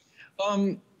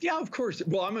 Yeah, of course.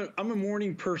 Well, I'm a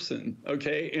morning person,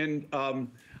 okay, and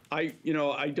I'm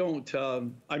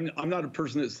not a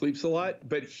person that sleeps a lot,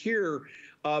 but here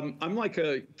I'm like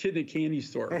a kid in a candy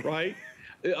store, right?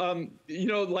 You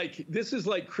know, like this is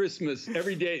like Christmas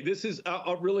every day. This is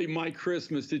really my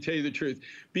Christmas, to tell you the truth,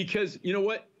 because you know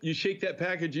what? You shake that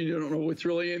package and you don't know what's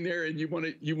really in there, and you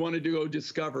want to go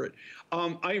discover it.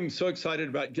 I am so excited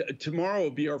about tomorrow.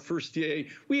 Will be our first day.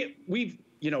 We've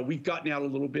gotten out a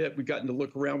little bit. We've gotten to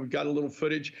look around. We've got a little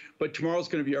footage, but tomorrow's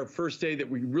going to be our first day that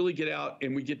we really get out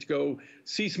and we get to go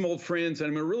see some old friends, and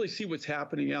I'm going to really see what's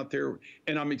happening out there.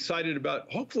 And I'm excited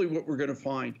about hopefully what we're going to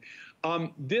find.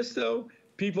 This though,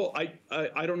 people,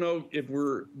 I don't know if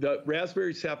we're the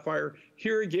raspberry sapphire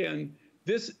here again.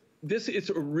 This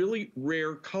is a really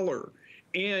rare color,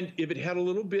 and if it had a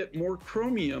little bit more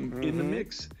chromium in the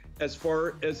mix, as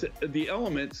far as the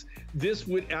elements, this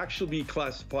would actually be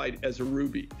classified as a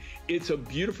ruby. It's a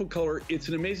beautiful color. It's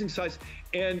an amazing size.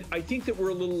 And I think that we're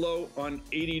a little low on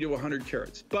 80 to 100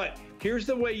 carats. But here's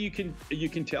the way you can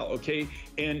tell, okay?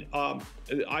 And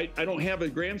I don't have a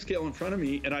gram scale in front of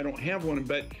me, and I don't have one,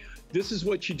 but this is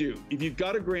what you do. If you've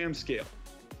got a gram scale,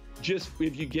 just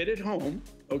if you get it home,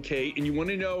 okay, and you want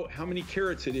to know how many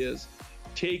carats it is,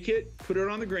 take it, put it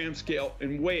on the gram scale,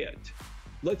 and weigh it.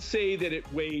 Let's say that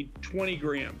it weighed 20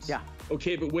 grams. Yeah.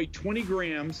 Okay, if it weighed 20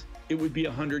 grams, it would be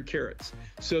 100 carats.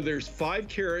 So there's 5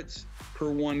 carats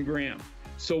per 1 gram.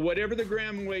 So whatever the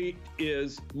gram weight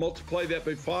is, multiply that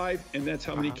by 5, and that's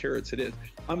how many carats it is.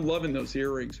 I'm loving those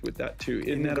earrings with that too.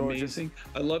 Isn't that amazing?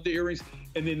 I love the earrings.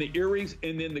 And then the earrings,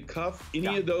 and then the cuff,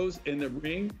 any of those, and the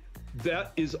ring,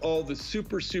 that is all the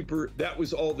that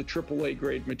was all the AAA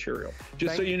grade material.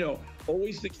 Just so you know,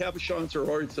 always the cabochons are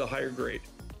always the higher grade.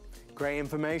 Great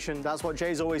information. That's what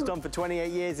Jay's always done for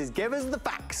 28 years, is give us the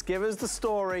facts, give us the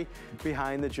story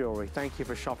behind the jewelry. Thank you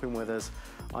for shopping with us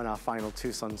on our final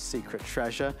Tucson Secret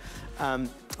Treasure.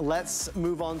 Let's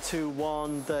move on to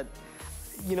one that,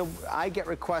 you know, I get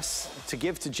requests to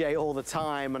give to Jay all the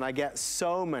time, and I get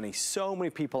so many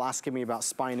people asking me about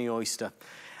spiny oyster.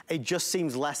 It just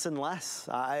seems less and less.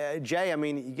 Jay, I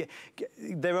mean,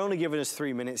 they're only giving us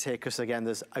 3 minutes here because, again,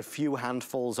 there's a few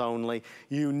handfuls only.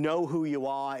 You know who you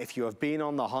are if you have been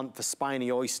on the hunt for spiny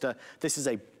oyster. This is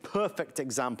a perfect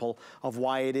example of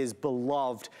why it is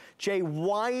beloved. Jay,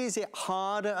 why is it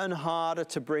harder and harder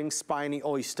to bring spiny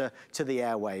oyster to the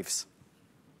airwaves?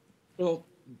 Well,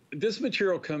 this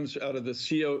material comes out of the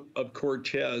Sea of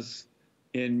Cortez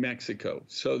in Mexico.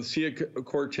 So the Sea of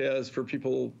Cortez, for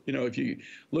people, you know, if you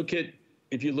look at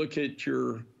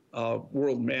your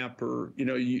world map, or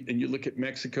and you look at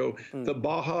Mexico, the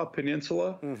Baja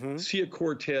Peninsula, Sea of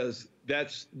Cortez,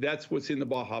 that's what's in the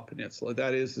Baja Peninsula.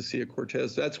 That is the Sea of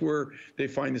Cortez. That's where they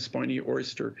find the spiny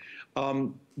oyster.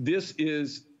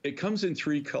 It comes in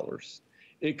 3 colors.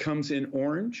 It comes in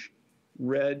orange,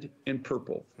 red, and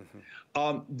purple.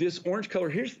 This orange color,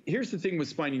 here's the thing with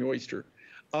spiny oyster.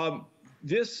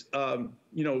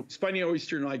 Spiny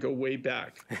oyster and I go way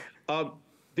back.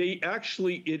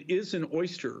 It is an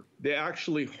oyster. They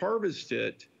actually harvest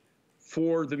it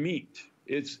for the meat.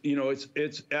 It's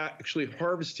actually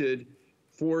harvested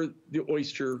for the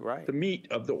oyster, the meat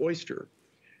of the oyster.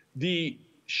 The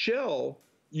shell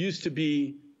used to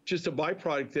be just a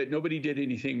byproduct that nobody did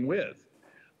anything with.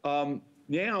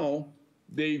 Now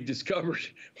they've discovered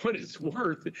what it's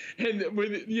worth, and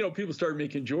when people started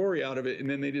making jewelry out of it, and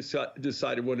then they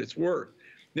decided what it's worth.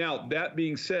 Now, that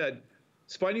being said,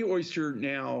 spiny oyster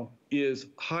now is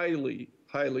highly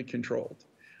controlled.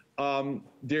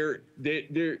 The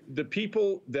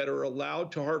people that are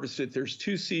allowed to harvest it, there's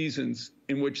 2 seasons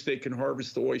in which they can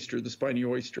harvest the oyster, the spiny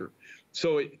oyster.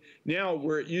 So now,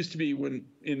 where it used to be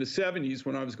in the 70s,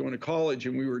 when I was going to college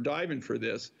and we were diving for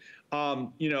this,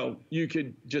 you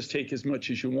could just take as much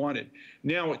as you wanted.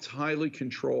 Now it's highly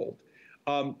controlled.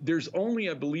 There's only,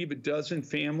 I believe, a dozen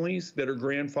families that are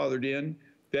grandfathered in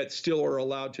that still are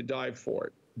allowed to dive for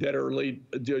it, that are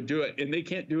to do it, and they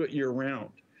can't do it year round.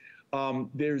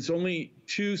 There's only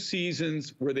 2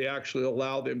 seasons where they actually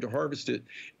allow them to harvest it.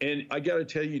 And I got to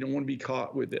tell you, you don't want to be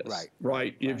caught with this,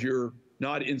 right? If you're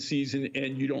not in season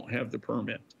and you don't have the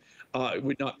permit. It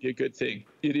would not be a good thing.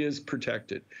 It is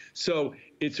protected. So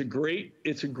it's a great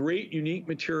unique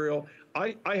material.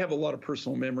 I have a lot of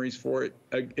personal memories for it,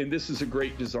 and this is a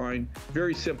great design.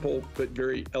 Very simple, but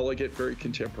very elegant, very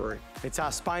contemporary. It's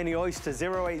our spiny oyster,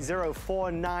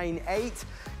 080498.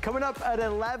 Coming up at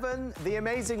 11, the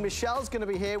amazing Michelle's going to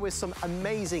be here with some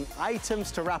amazing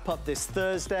items to wrap up this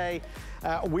Thursday.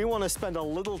 We want to spend a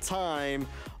little time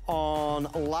on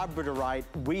labradorite.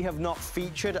 We have not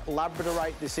featured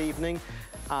labradorite this evening.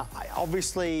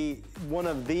 Obviously, one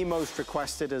of the most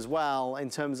requested as well in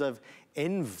terms of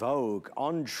in vogue,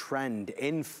 on trend,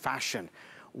 in fashion.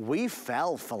 we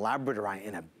fell for labradorite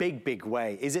in a big, big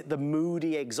way. Is it the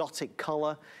moody, exotic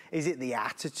color? Is it the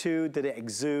attitude that it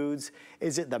exudes?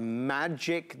 Is it the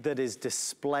magic that is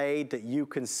displayed that you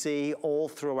can see all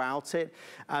throughout it?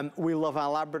 We love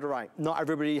our labradorite. Not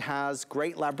everybody has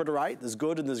great labradorite. There's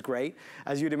good and there's great.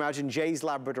 As you'd imagine, Jay's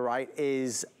labradorite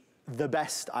is the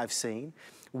best I've seen.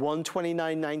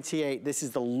 $129.98. This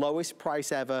is the lowest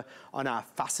price ever on our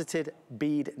faceted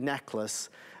bead necklace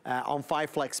on 5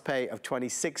 flex pay of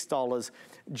 $26.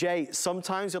 Jay,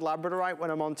 sometimes with labradorite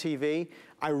when I'm on TV,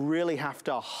 I really have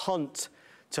to hunt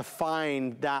to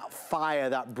find that fire,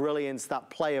 that brilliance, that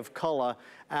play of color.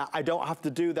 I don't have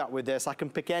to do that with this. I can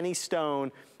pick any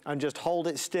stone and just hold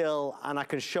it still, and I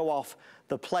can show off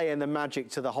the play and the magic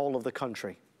to the whole of the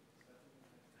country.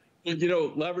 You know,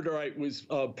 labradorite was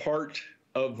part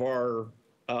of our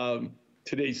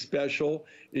today's special.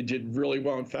 It did really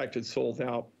well. In fact, it sold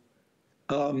out.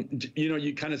 You know,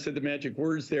 you kind of said the magic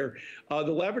words there. The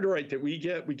labradorite that we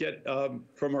get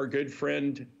from our good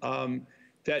friend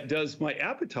that does my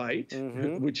appetite,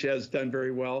 which has done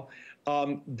very well.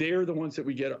 They're the ones that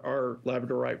we get our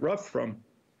labradorite rough from.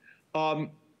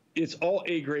 It's all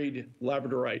A-grade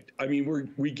labradorite. I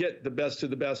mean, we get the best of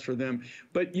the best for them.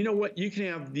 But you know what? You can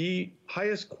have the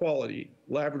highest quality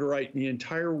labradorite in the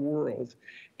entire world,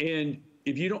 and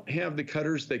if you don't have the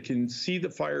cutters that can see the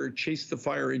fire, chase the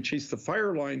fire, and chase the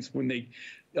fire lines when they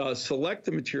select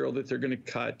the material that they're going to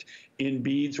cut in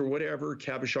beads or whatever,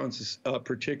 cabochons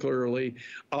particularly,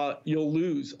 you'll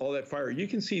lose all that fire. You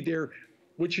can see there,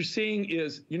 what you're seeing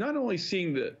is, you're not only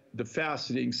seeing the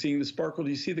faceting, seeing the sparkle, do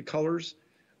you see the colors?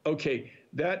 Okay,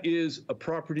 that is a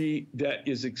property that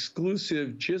is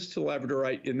exclusive just to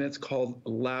labradorite, and that's called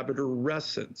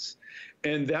labradorescence.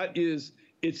 And that is,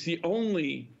 it's the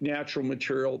only natural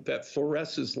material that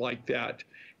fluoresces like that.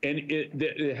 And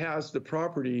it has the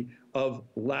property of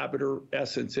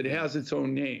labradorescence. It has its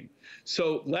own name.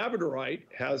 So labradorite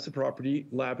has the property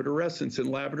labradorescence, and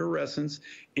labradorescence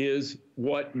is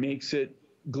what makes it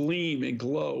gleam and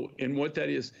glow. And what that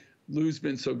is, Lou's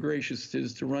been so gracious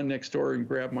is to run next door and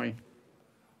grab my, I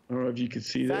don't know if you can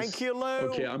see this. Thank you, Lou.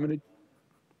 Okay, I'm going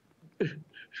to,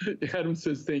 Adam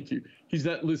says thank you. He's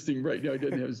not listening right now. He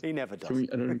doesn't have his, he never does.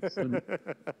 I don't know.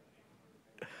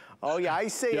 Oh, yeah, I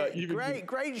see Yeah, it.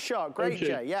 Great shot. Great, okay.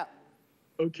 Jay, yeah.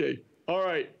 Okay, all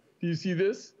right. Do you see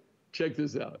this? Check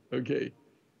this out, okay.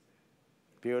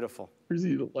 Beautiful. Where's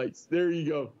the lights? There you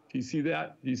go. Do you see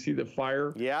that? Do you see the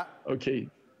fire? Yeah. Okay.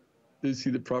 Do you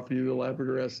see the property of the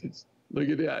labradorescence? Look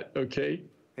at that, okay?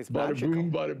 It's bada magical.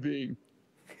 boom, bada bing.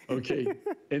 Okay,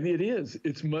 and it is.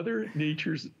 It's Mother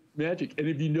Nature's magic. And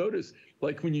if you notice,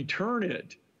 like when you turn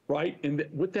it, right, and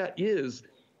what that is,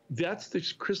 that's the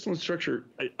crystalline structure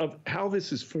of how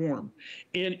this is formed.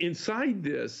 And inside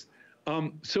this,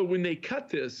 so when they cut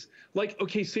this, like,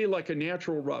 okay, say like a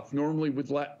natural rough, normally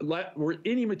with or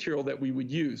any material that we would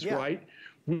use, yeah. right?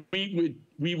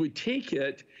 We would take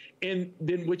it, and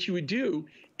then what you would do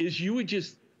is you would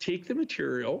just take the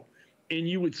material and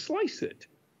you would slice it,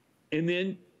 and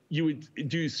then you would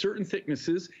do certain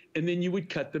thicknesses, and then you would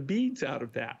cut the beads out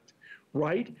of that,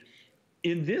 right?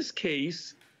 In this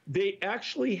case, they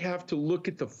actually have to look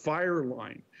at the fire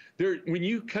line. When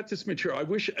you cut this material, I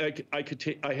wish I could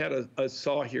take, I had a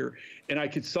saw here, and I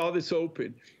could saw this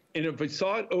open, and if I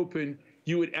saw it open,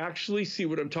 you would actually see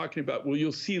what I'm talking about. Well,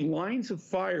 you'll see lines of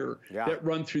fire that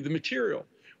run through the material,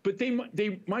 but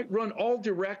they might run all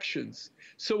directions.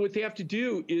 So what they have to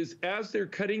do is, as they're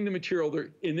cutting the material,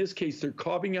 in this case, they're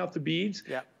carving out the beads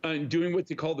and doing what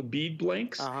they call the bead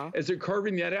blanks. As they're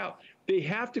carving that out, they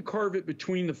have to carve it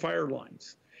between the fire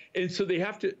lines. And so they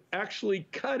have to actually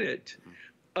cut it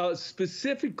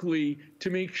specifically to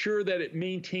make sure that it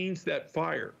maintains that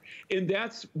fire. And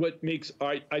that's what makes,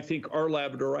 I think, our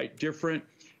labradorite different.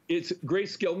 It's great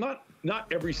skill. Not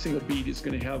every single bead is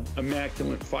going to have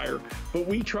immaculate fire, but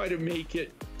we try to make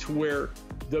it to where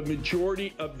the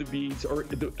majority of the beads, or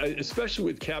especially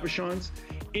with cabochons,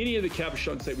 any of the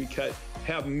cabochons that we cut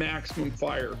have maximum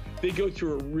fire. They go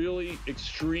through a really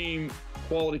extreme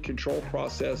quality control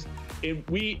process. And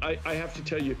I have to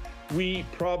tell you, we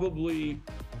probably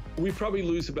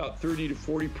lose about 30 to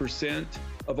 40%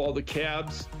 of all the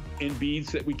cabs and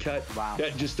beads that we cut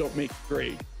that just don't make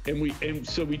grade. And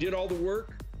so we did all the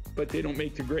work, but they don't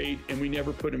make the grade, and we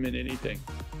never put them in anything.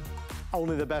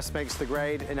 Only the best makes the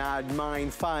grade in our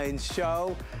Mind Finds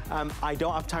show. I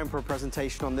don't have time for a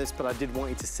presentation on this, but I did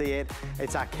want you to see it.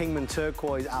 It's our Kingman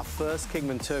Turquoise, our first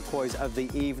Kingman Turquoise of the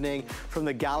evening from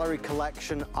the gallery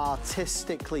collection,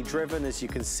 artistically driven, as you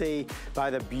can see, by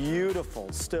the beautiful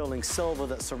sterling silver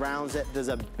that surrounds it. There's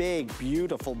a big,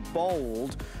 beautiful,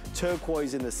 bold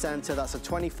turquoise in the center. That's a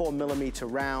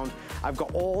 24mm round. I've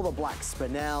got all the black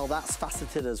spinel, that's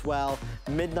faceted as well.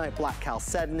 Midnight black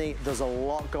chalcedony. There's a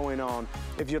lot going on.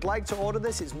 If you'd like to order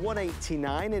this, it's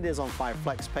 $189. It is on 5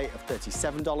 flex pay of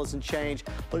 $37 and change.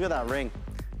 Look at that ring.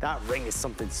 That ring is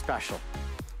something special.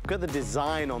 Look at the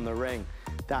design on the ring.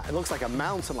 It looks like a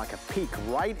mountain, like a peak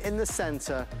right in the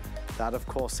center. That, of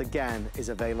course, again, is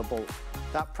available.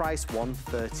 That price,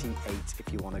 $138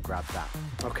 if you want to grab that.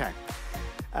 Okay.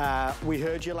 We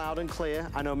heard you loud and clear.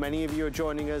 I know many of you are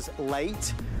joining us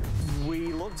late. We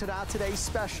looked at our today's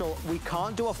special. We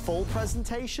can't do a full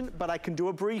presentation, but I can do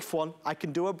a brief one. I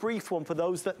can do a brief one for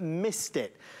those that missed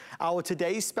it. Our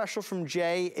today's special from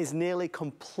Jay is nearly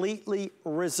completely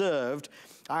reserved.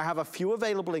 I have a few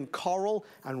available in coral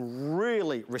and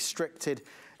really restricted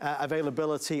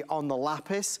availability on the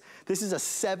lapis. This is a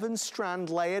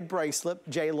 7-strand layered bracelet.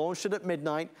 Jay launched it at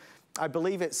midnight. I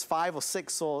believe it's 5 or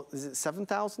 6 or is it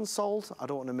 7,000 sold? I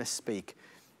don't want to misspeak.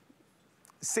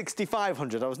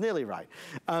 6,500, I was nearly right.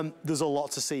 There's a lot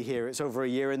to see here. It's over a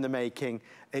year in the making.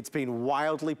 It's been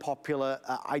wildly popular.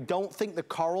 I don't think the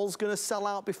coral's gonna sell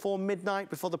out before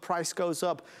midnight, before the price goes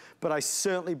up, but I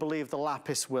certainly believe the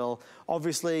lapis will.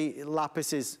 Obviously,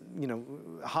 lapis is, you know,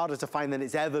 harder to find than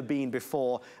it's ever been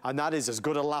before, and that is as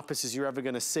good a lapis as you're ever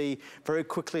gonna see. Very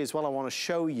quickly as well, I wanna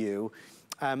show you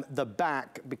the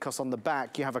back, because on the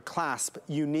back you have a clasp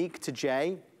unique to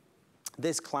Jay.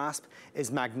 This clasp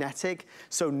is magnetic,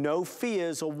 so no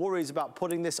fears or worries about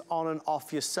putting this on and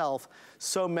off yourself.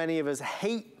 So many of us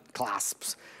hate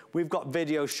clasps. We've got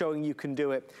videos showing you can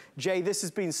do it. Jay, this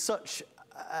has been such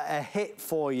a hit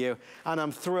for you, and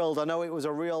I'm thrilled. I know it was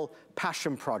a real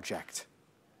passion project.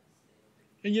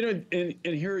 And you know, and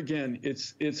here again,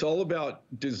 it's all about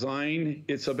design.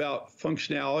 It's about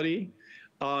functionality.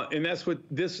 And that's what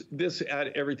this had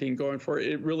everything going for it.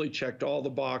 It really checked all the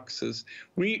boxes.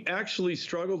 We actually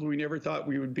struggled. We never thought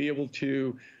we would be able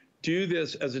to do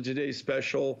this as a today's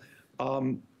special,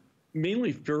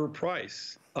 mainly for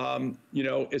price. You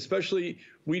know, especially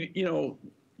we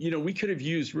could have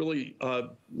used really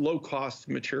low-cost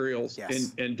materials.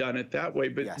 Yes. and done it that way,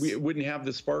 but yes. It wouldn't have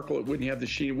the sparkle, it wouldn't have the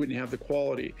sheen, it wouldn't have the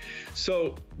quality.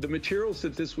 So the materials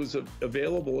that this was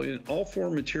available in, all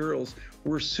 4 materials,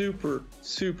 were super,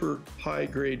 super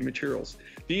high-grade materials.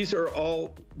 These are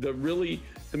all the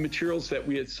materials that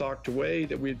we had socked away,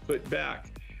 that we had put back.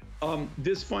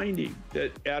 This finding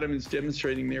that Adam is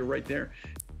demonstrating there, right there,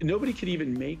 nobody could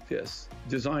even make this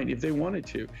design if they wanted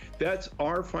to. That's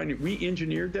our finding. We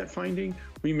engineered that finding,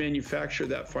 we manufactured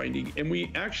that finding, and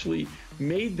we actually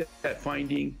made that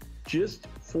finding just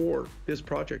for this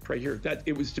project right here. That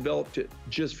it was developed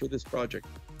just for this project.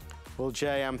 Well,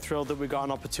 Jay, I'm thrilled that we got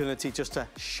an opportunity just to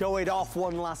show it off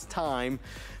one last time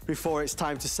before it's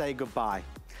time to say goodbye.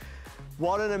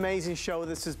 What an amazing show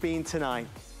this has been tonight.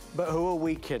 But who are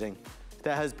we kidding?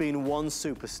 There has been one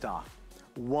superstar,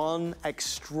 one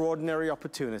extraordinary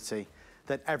opportunity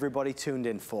that everybody tuned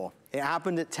in for. It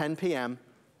happened at 10 p.m.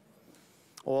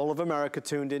 All of America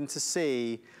tuned in to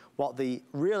see what the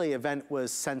really event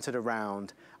was centered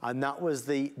around, and that was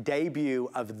the debut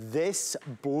of this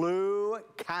blue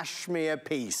cashmere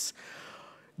piece.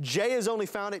 Jay has only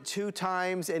found it 2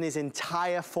 times in his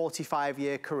entire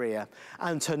 45-year career.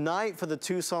 And tonight for the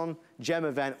Tucson Gem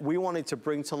event, we wanted to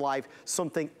bring to life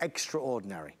something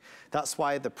extraordinary. That's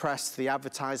why the press, the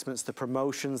advertisements, the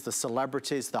promotions, the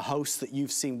celebrities, the hosts that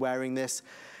you've seen wearing this,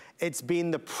 it's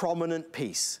been the prominent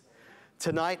piece.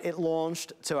 Tonight it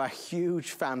launched to a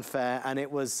huge fanfare, and it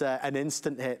was an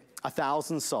instant hit,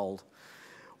 1,000 sold.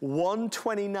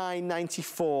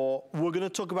 $129.94. We're going to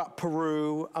talk about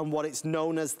Peru and what it's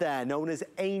known as there, known as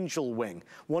angel wing,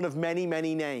 one of many,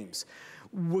 many names.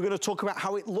 We're going to talk about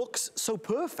how it looks so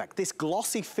perfect. This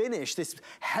glossy finish, this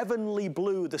heavenly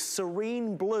blue, the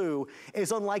serene blue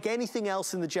is unlike anything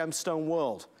else in the gemstone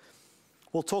world.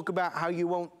 We'll talk about how you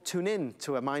won't tune in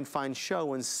to a Mind Find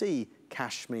show and see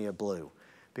cashmere blue,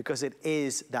 because it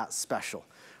is that special.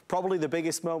 Probably the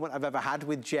biggest moment I've ever had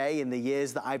with Jay in the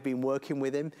years that I've been working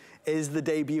with him is the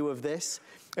debut of this.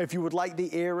 If you would like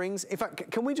the earrings, in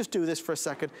fact, can we just do this for a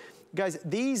second? Guys,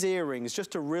 these earrings,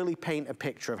 just to really paint a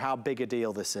picture of how big a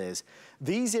deal this is,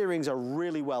 these earrings are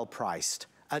really well priced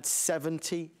at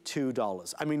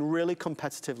 $72. I mean, really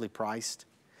competitively priced.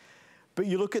 But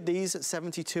you look at these at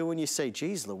 $72 and you say,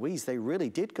 geez, Louise, they really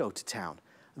did go to town.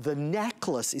 The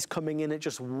necklace is coming in at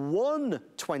just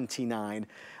 $129,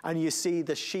 and you see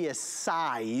the sheer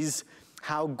size,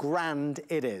 how grand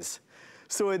it is.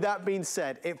 So with that being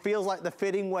said, it feels like the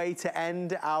fitting way to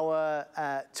end our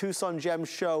Tucson Gem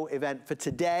Show event for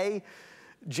today.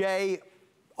 Jay,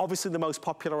 obviously the most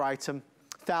popular item.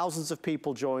 Thousands of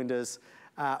people joined us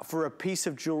for a piece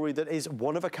of jewelry that is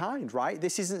one of a kind, right?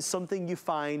 This isn't something you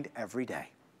find every day.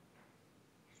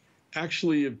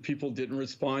 Actually, if people didn't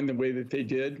respond the way that they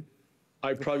did,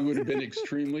 I probably would have been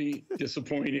extremely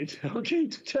disappointed. Okay,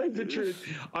 to tell you the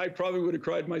truth, I probably would have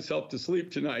cried myself to sleep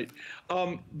tonight.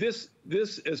 This,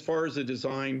 as far as the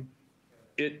design,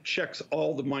 it checks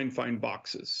all the mind find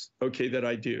boxes, okay, that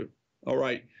I do. All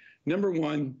right, number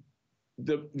one,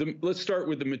 let's start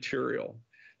with the material.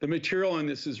 The material on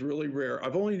this is really rare.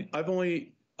 I've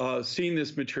only seen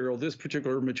this material, this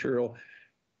particular material,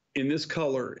 in this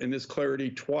color, in this clarity,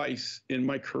 twice in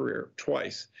my career,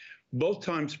 twice. Both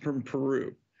times from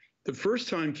Peru. The first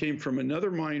time came from another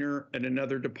miner and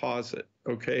another deposit,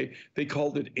 okay? They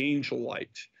called it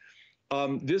angelite.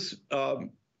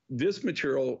 This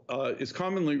material is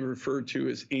commonly referred to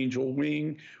as angel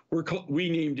wing. We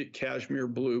named it cashmere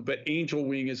blue, but angel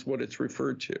wing is what it's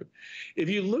referred to. If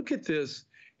you look at this,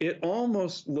 it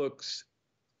almost looks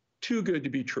too good to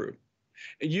be true.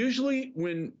 And usually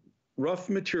when rough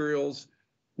materials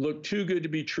look too good to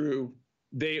be true,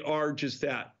 they are just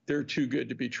that. They're too good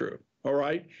to be true, all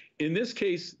right? In this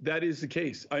case, that is the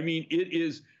case. I mean, it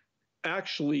is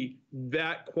actually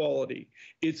that quality.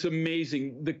 It's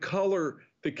amazing. The color,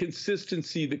 the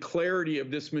consistency, the clarity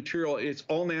of this material, it's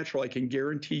all natural. I can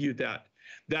guarantee you that.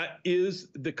 That is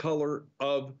the color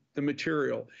of the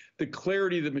material. The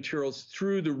clarity of the material is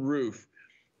through the roof.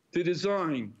 The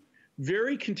design,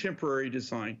 very contemporary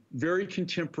design, very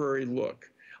contemporary look.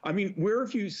 I mean, where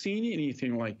have you seen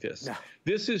anything like this? No.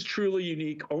 This is truly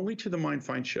unique, only to the Mind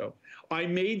Find Show. I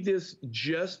made this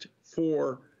just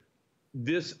for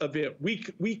this event.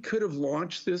 We could have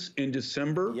launched this in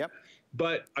December,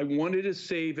 but I wanted to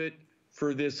save it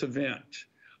for this event.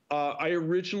 I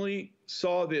originally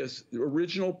saw this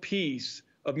original piece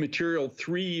of material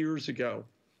 3 years ago,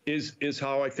 is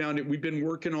how I found it. We've been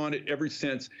working on it ever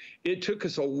since. It took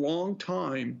us a long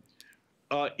time.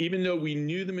 Even though we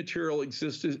knew the material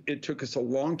existed, it took us a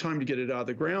long time to get it out of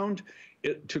the ground.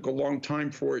 It took a long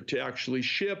time for it to actually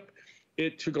ship.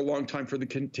 It took a long time for the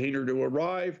container to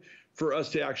arrive, for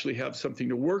us to actually have something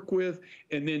to work with,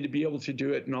 and then to be able to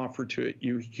do it and offer to it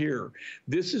you here.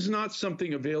 This is not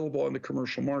something available on the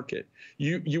commercial market.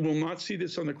 You will not see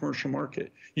this on the commercial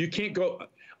market. You can't go,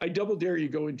 I double dare you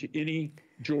go into any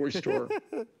jewelry store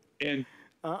and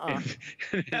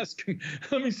ask him,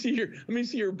 let me see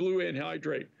your blue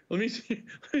anhydrate. Let me see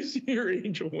your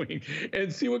angel wing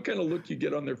and see what kind of look you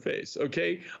get on their face,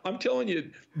 okay? I'm telling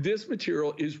you, this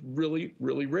material is really,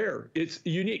 really rare. It's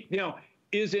unique. Now,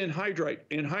 is anhydrite.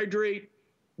 Anhydrate,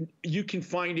 you can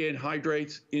find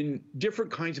anhydrates in different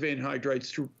kinds of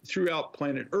anhydrates throughout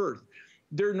planet Earth.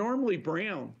 They're normally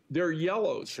brown. They're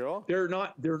yellows. Sure. They're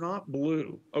not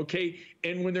blue. Okay.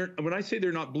 And when I say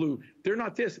they're not blue, they're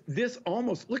not this. This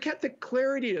almost, look at the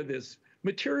clarity of this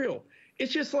material.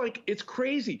 It's just like, it's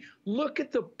crazy. Look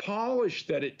at the polish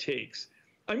that it takes.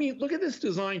 I mean, look at this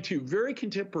design too. Very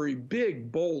contemporary,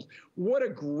 big, bold. What a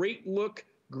great look,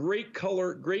 great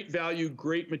color, great value,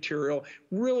 great material.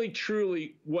 Really,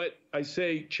 truly, what I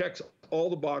say checks all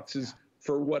the boxes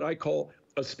for what I call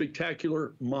a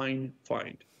spectacular mine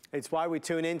find. It's why we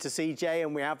tune in to CJ,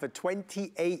 and we have for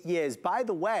 28 years. By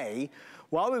the way,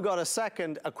 while we've got a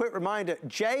second, a quick reminder,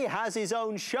 Jay has his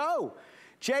own show.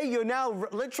 Jay, you're now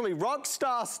literally rock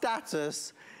star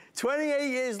status. 28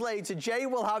 years later, Jay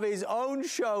will have his own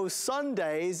show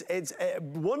Sundays. It's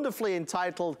wonderfully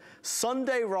entitled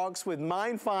Sunday Rocks with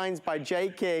Mine Finds by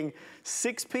Jay King,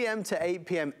 6 p.m. to 8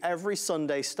 p.m. every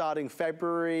Sunday starting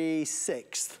February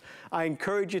 6th. I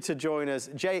encourage you to join us.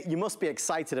 Jay, you must be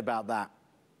excited about that.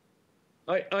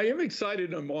 I am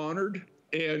excited. I'm honored.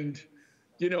 And,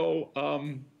 you know,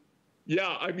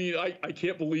 yeah, I mean, I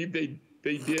can't believe they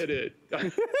did it.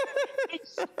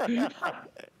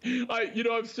 You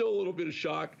know, I'm still a little bit of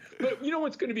shock. But you know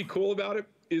what's going to be cool about it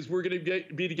is we're going to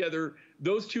be together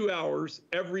those 2 hours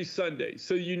every Sunday.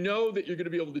 So you know that you're going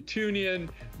to be able to tune in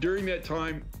during that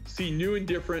time, see new and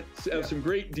different, have some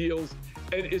great deals.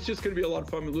 And it's just going to be a lot of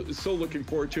fun. I'm so looking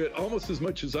forward to it, almost as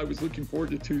much as I was looking forward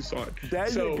to Tucson. There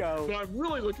you go. But I'm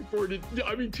really looking forward to,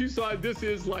 I mean, Tucson, this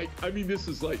is like,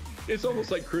 it's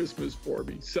almost like Christmas for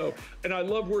me. So, and I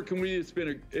love working with you. It's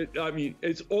been, I mean,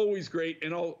 it's always great.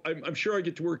 And I'm sure I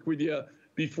get to work with you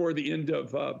before the end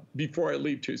of, before I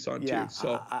leave Tucson too.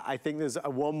 So I think there's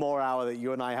one more hour that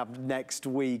you and I have next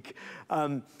week.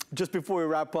 Just before we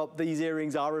wrap up, these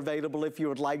earrings are available if you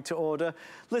would like to order.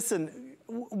 Listen,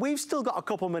 we've still got a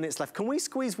couple minutes left. Can we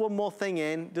squeeze one more thing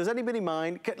in? Does anybody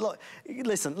mind? Look,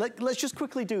 listen, let's just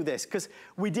quickly do this, because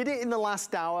we did it in the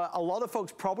last hour. A lot of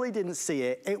folks probably didn't see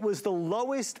it. It was the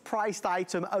lowest priced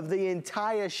item of the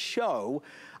entire show.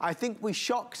 I think we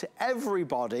shocked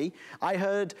everybody. I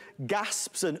heard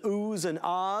gasps and oohs and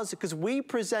ahs, because we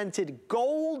presented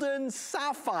golden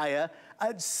sapphire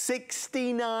at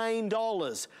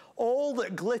 $69. All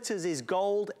that glitters is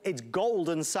gold. It's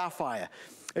golden sapphire.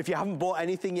 If you haven't bought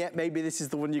anything yet, maybe this is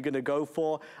the one you're gonna go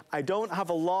for. I don't have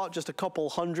a lot, just a couple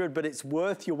hundred, but it's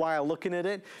worth your while looking at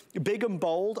it. Big and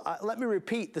bold. Let me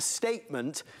repeat the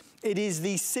statement. It is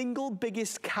the single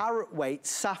biggest carat weight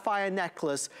sapphire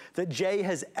necklace that Jay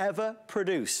has ever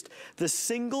produced. The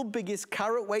single biggest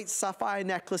carat weight sapphire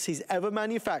necklace he's ever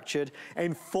manufactured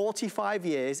in 45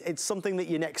 years. It's something that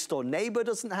your next door neighbor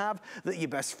doesn't have, that your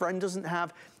best friend doesn't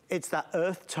have. It's that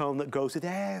earth tone that goes with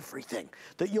everything,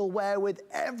 that you'll wear with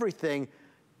everything.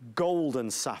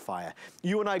 Golden sapphire.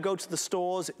 You and I go to the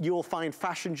stores, you'll find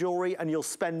fashion jewelry and you'll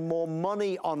spend more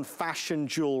money on fashion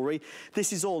jewelry.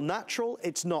 This is all natural,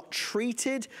 it's not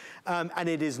treated, and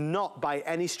it is not by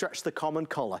any stretch the common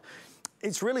color.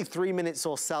 It's really 3 minutes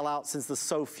or sell out since there's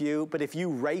so few, but if you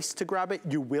race to grab it,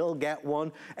 you will get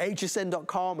one.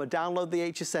 hsn.com or download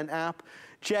the HSN app.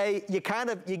 Jay, you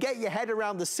get your head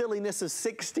around the silliness of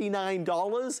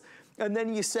 $69, and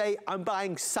then you say, I'm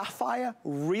buying sapphire,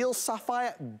 real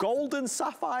sapphire, golden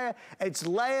sapphire. It's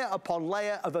layer upon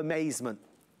layer of amazement.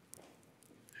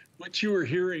 What you were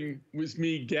hearing was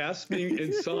me gasping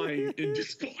and sighing and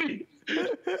just going,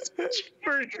 what you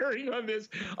were hearing on this.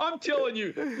 I'm telling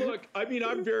you, look, I mean,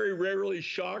 I'm very rarely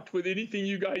shocked with anything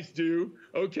you guys do,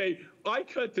 okay? I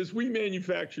cut this, we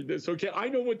manufactured this, okay? I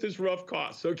know what this rough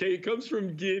costs, okay? It comes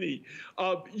from Guinea.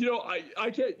 You know, I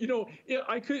can't, you know,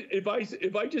 I could,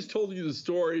 if I just told you the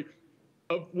story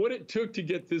of what it took to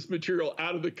get this material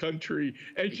out of the country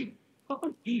and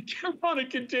jump on a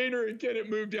container and get it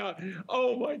moved out.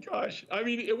 Oh my gosh. I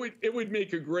mean, it would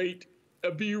make a great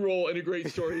B-roll and a great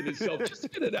story in itself just to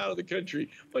get it out of the country,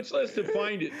 much less to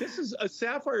find it. This is a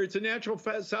sapphire. It's a natural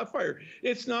fat sapphire.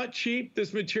 It's not cheap,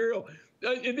 this material.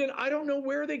 And then I don't know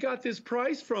where they got this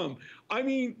price from. I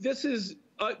mean, this is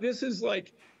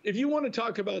like, if you want to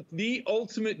talk about the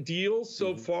ultimate deal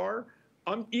so far,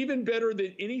 I'm even better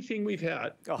than anything we've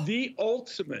had. Oh. The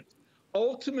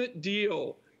ultimate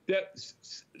deal that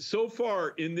so far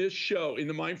in this show, in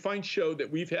the MindFind show that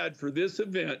we've had for this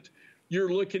event,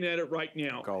 you're looking at it right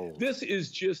now. Gold. This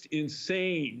is just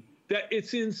insane.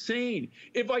 It's insane.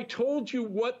 If I told you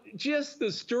what just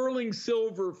the sterling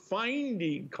silver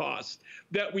finding cost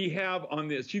that we have on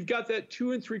this, you've got that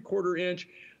 2 3/4 inch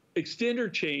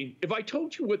extender chain. If I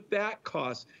told you what that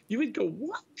costs, you would go,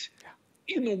 what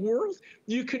in the world?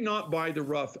 You could not buy the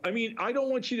rough. I mean, I don't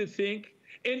want you to think,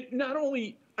 and not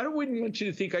only, I wouldn't want you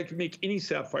to think I could make any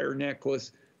sapphire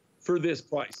necklace for this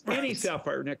price, any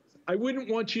sapphire necklace. I wouldn't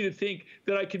want you to think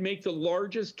that I could make the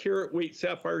largest carat weight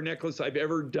sapphire necklace I've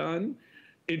ever done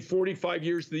in 45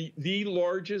 years. The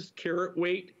largest carat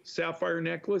weight sapphire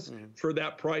necklace for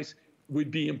that price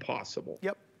would be impossible.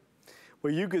 Yep.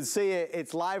 Well, you can see it.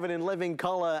 It's live and in living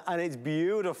color, and it's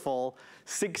beautiful.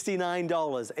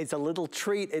 $69. It's a little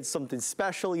treat. It's something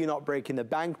special. You're not breaking the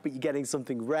bank, but you're getting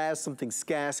something rare, something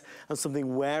scarce, and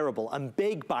something wearable. And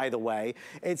big, by the way.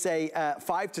 It's a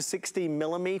 5 to 16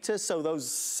 millimeters, so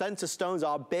those center stones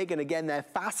are big, and again, they're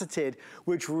faceted,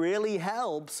 which really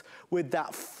helps with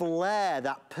that flair,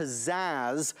 that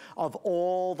pizzazz of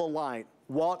all the light.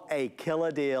 What a killer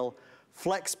deal.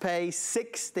 FlexPay,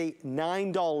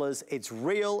 $69. It's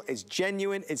real, it's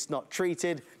genuine, it's not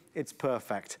treated, it's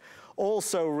perfect.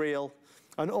 Also real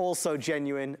and also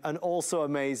genuine and also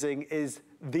amazing is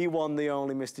the one, the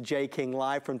only Mr. Jay King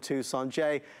live from Tucson.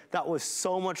 Jay, that was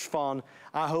so much fun.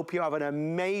 I hope you have an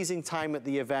amazing time at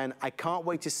the event. I can't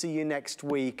wait to see you next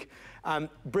week.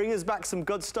 Bring us back some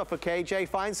good stuff, okay, Jay?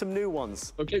 Find some new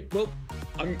ones. Okay, well,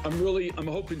 I'm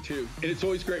hoping to. And it's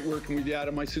always great working with you,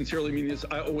 Adam. I sincerely mean this.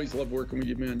 I always love working with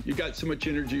you, man. You got so much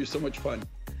energy, you're so much fun.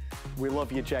 We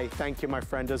love you, Jay. Thank you, my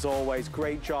friend, as always.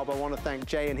 Great job. I want to thank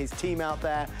Jay and his team out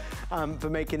there for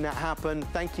making that happen.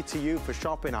 Thank you to you for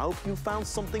shopping. I hope you found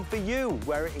something for you.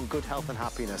 Wear it in good health and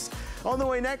happiness. On the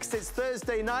way next, it's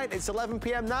Thursday night. It's 11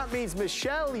 p.m. That means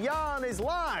Michelle Yarn is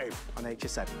live on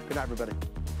HSN. Good night, everybody.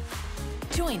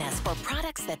 Join us for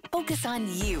products that focus on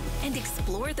you and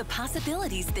explore the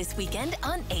possibilities this weekend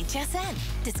on HSN.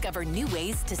 Discover new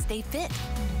ways to stay fit.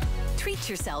 Treat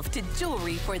yourself to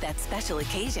jewelry for that special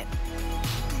occasion.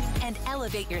 And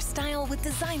elevate your style with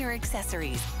designer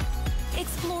accessories.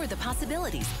 Explore the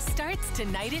possibilities. Starts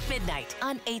tonight at midnight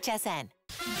on HSN.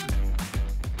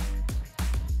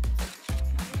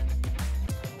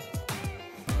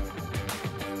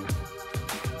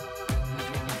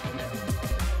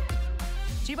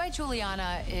 G by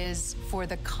Juliana is for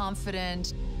the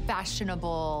confident,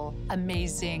 fashionable,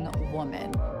 amazing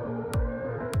woman.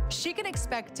 She can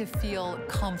expect to feel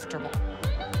comfortable.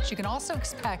 She can also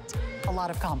expect a lot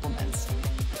of compliments.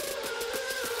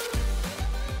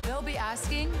 They'll be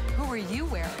asking, who are you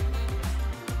wearing?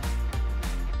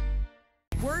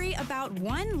 Worry about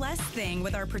one less thing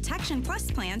with our Protection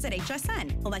Plus plans at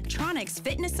HSN. Electronics,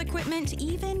 fitness equipment,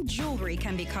 even jewelry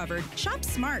can be covered. Shop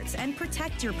smart and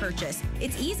protect your purchase.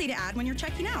 It's easy to add when you're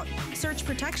checking out. Search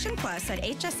Protection Plus at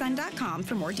hsn.com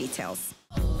for more details.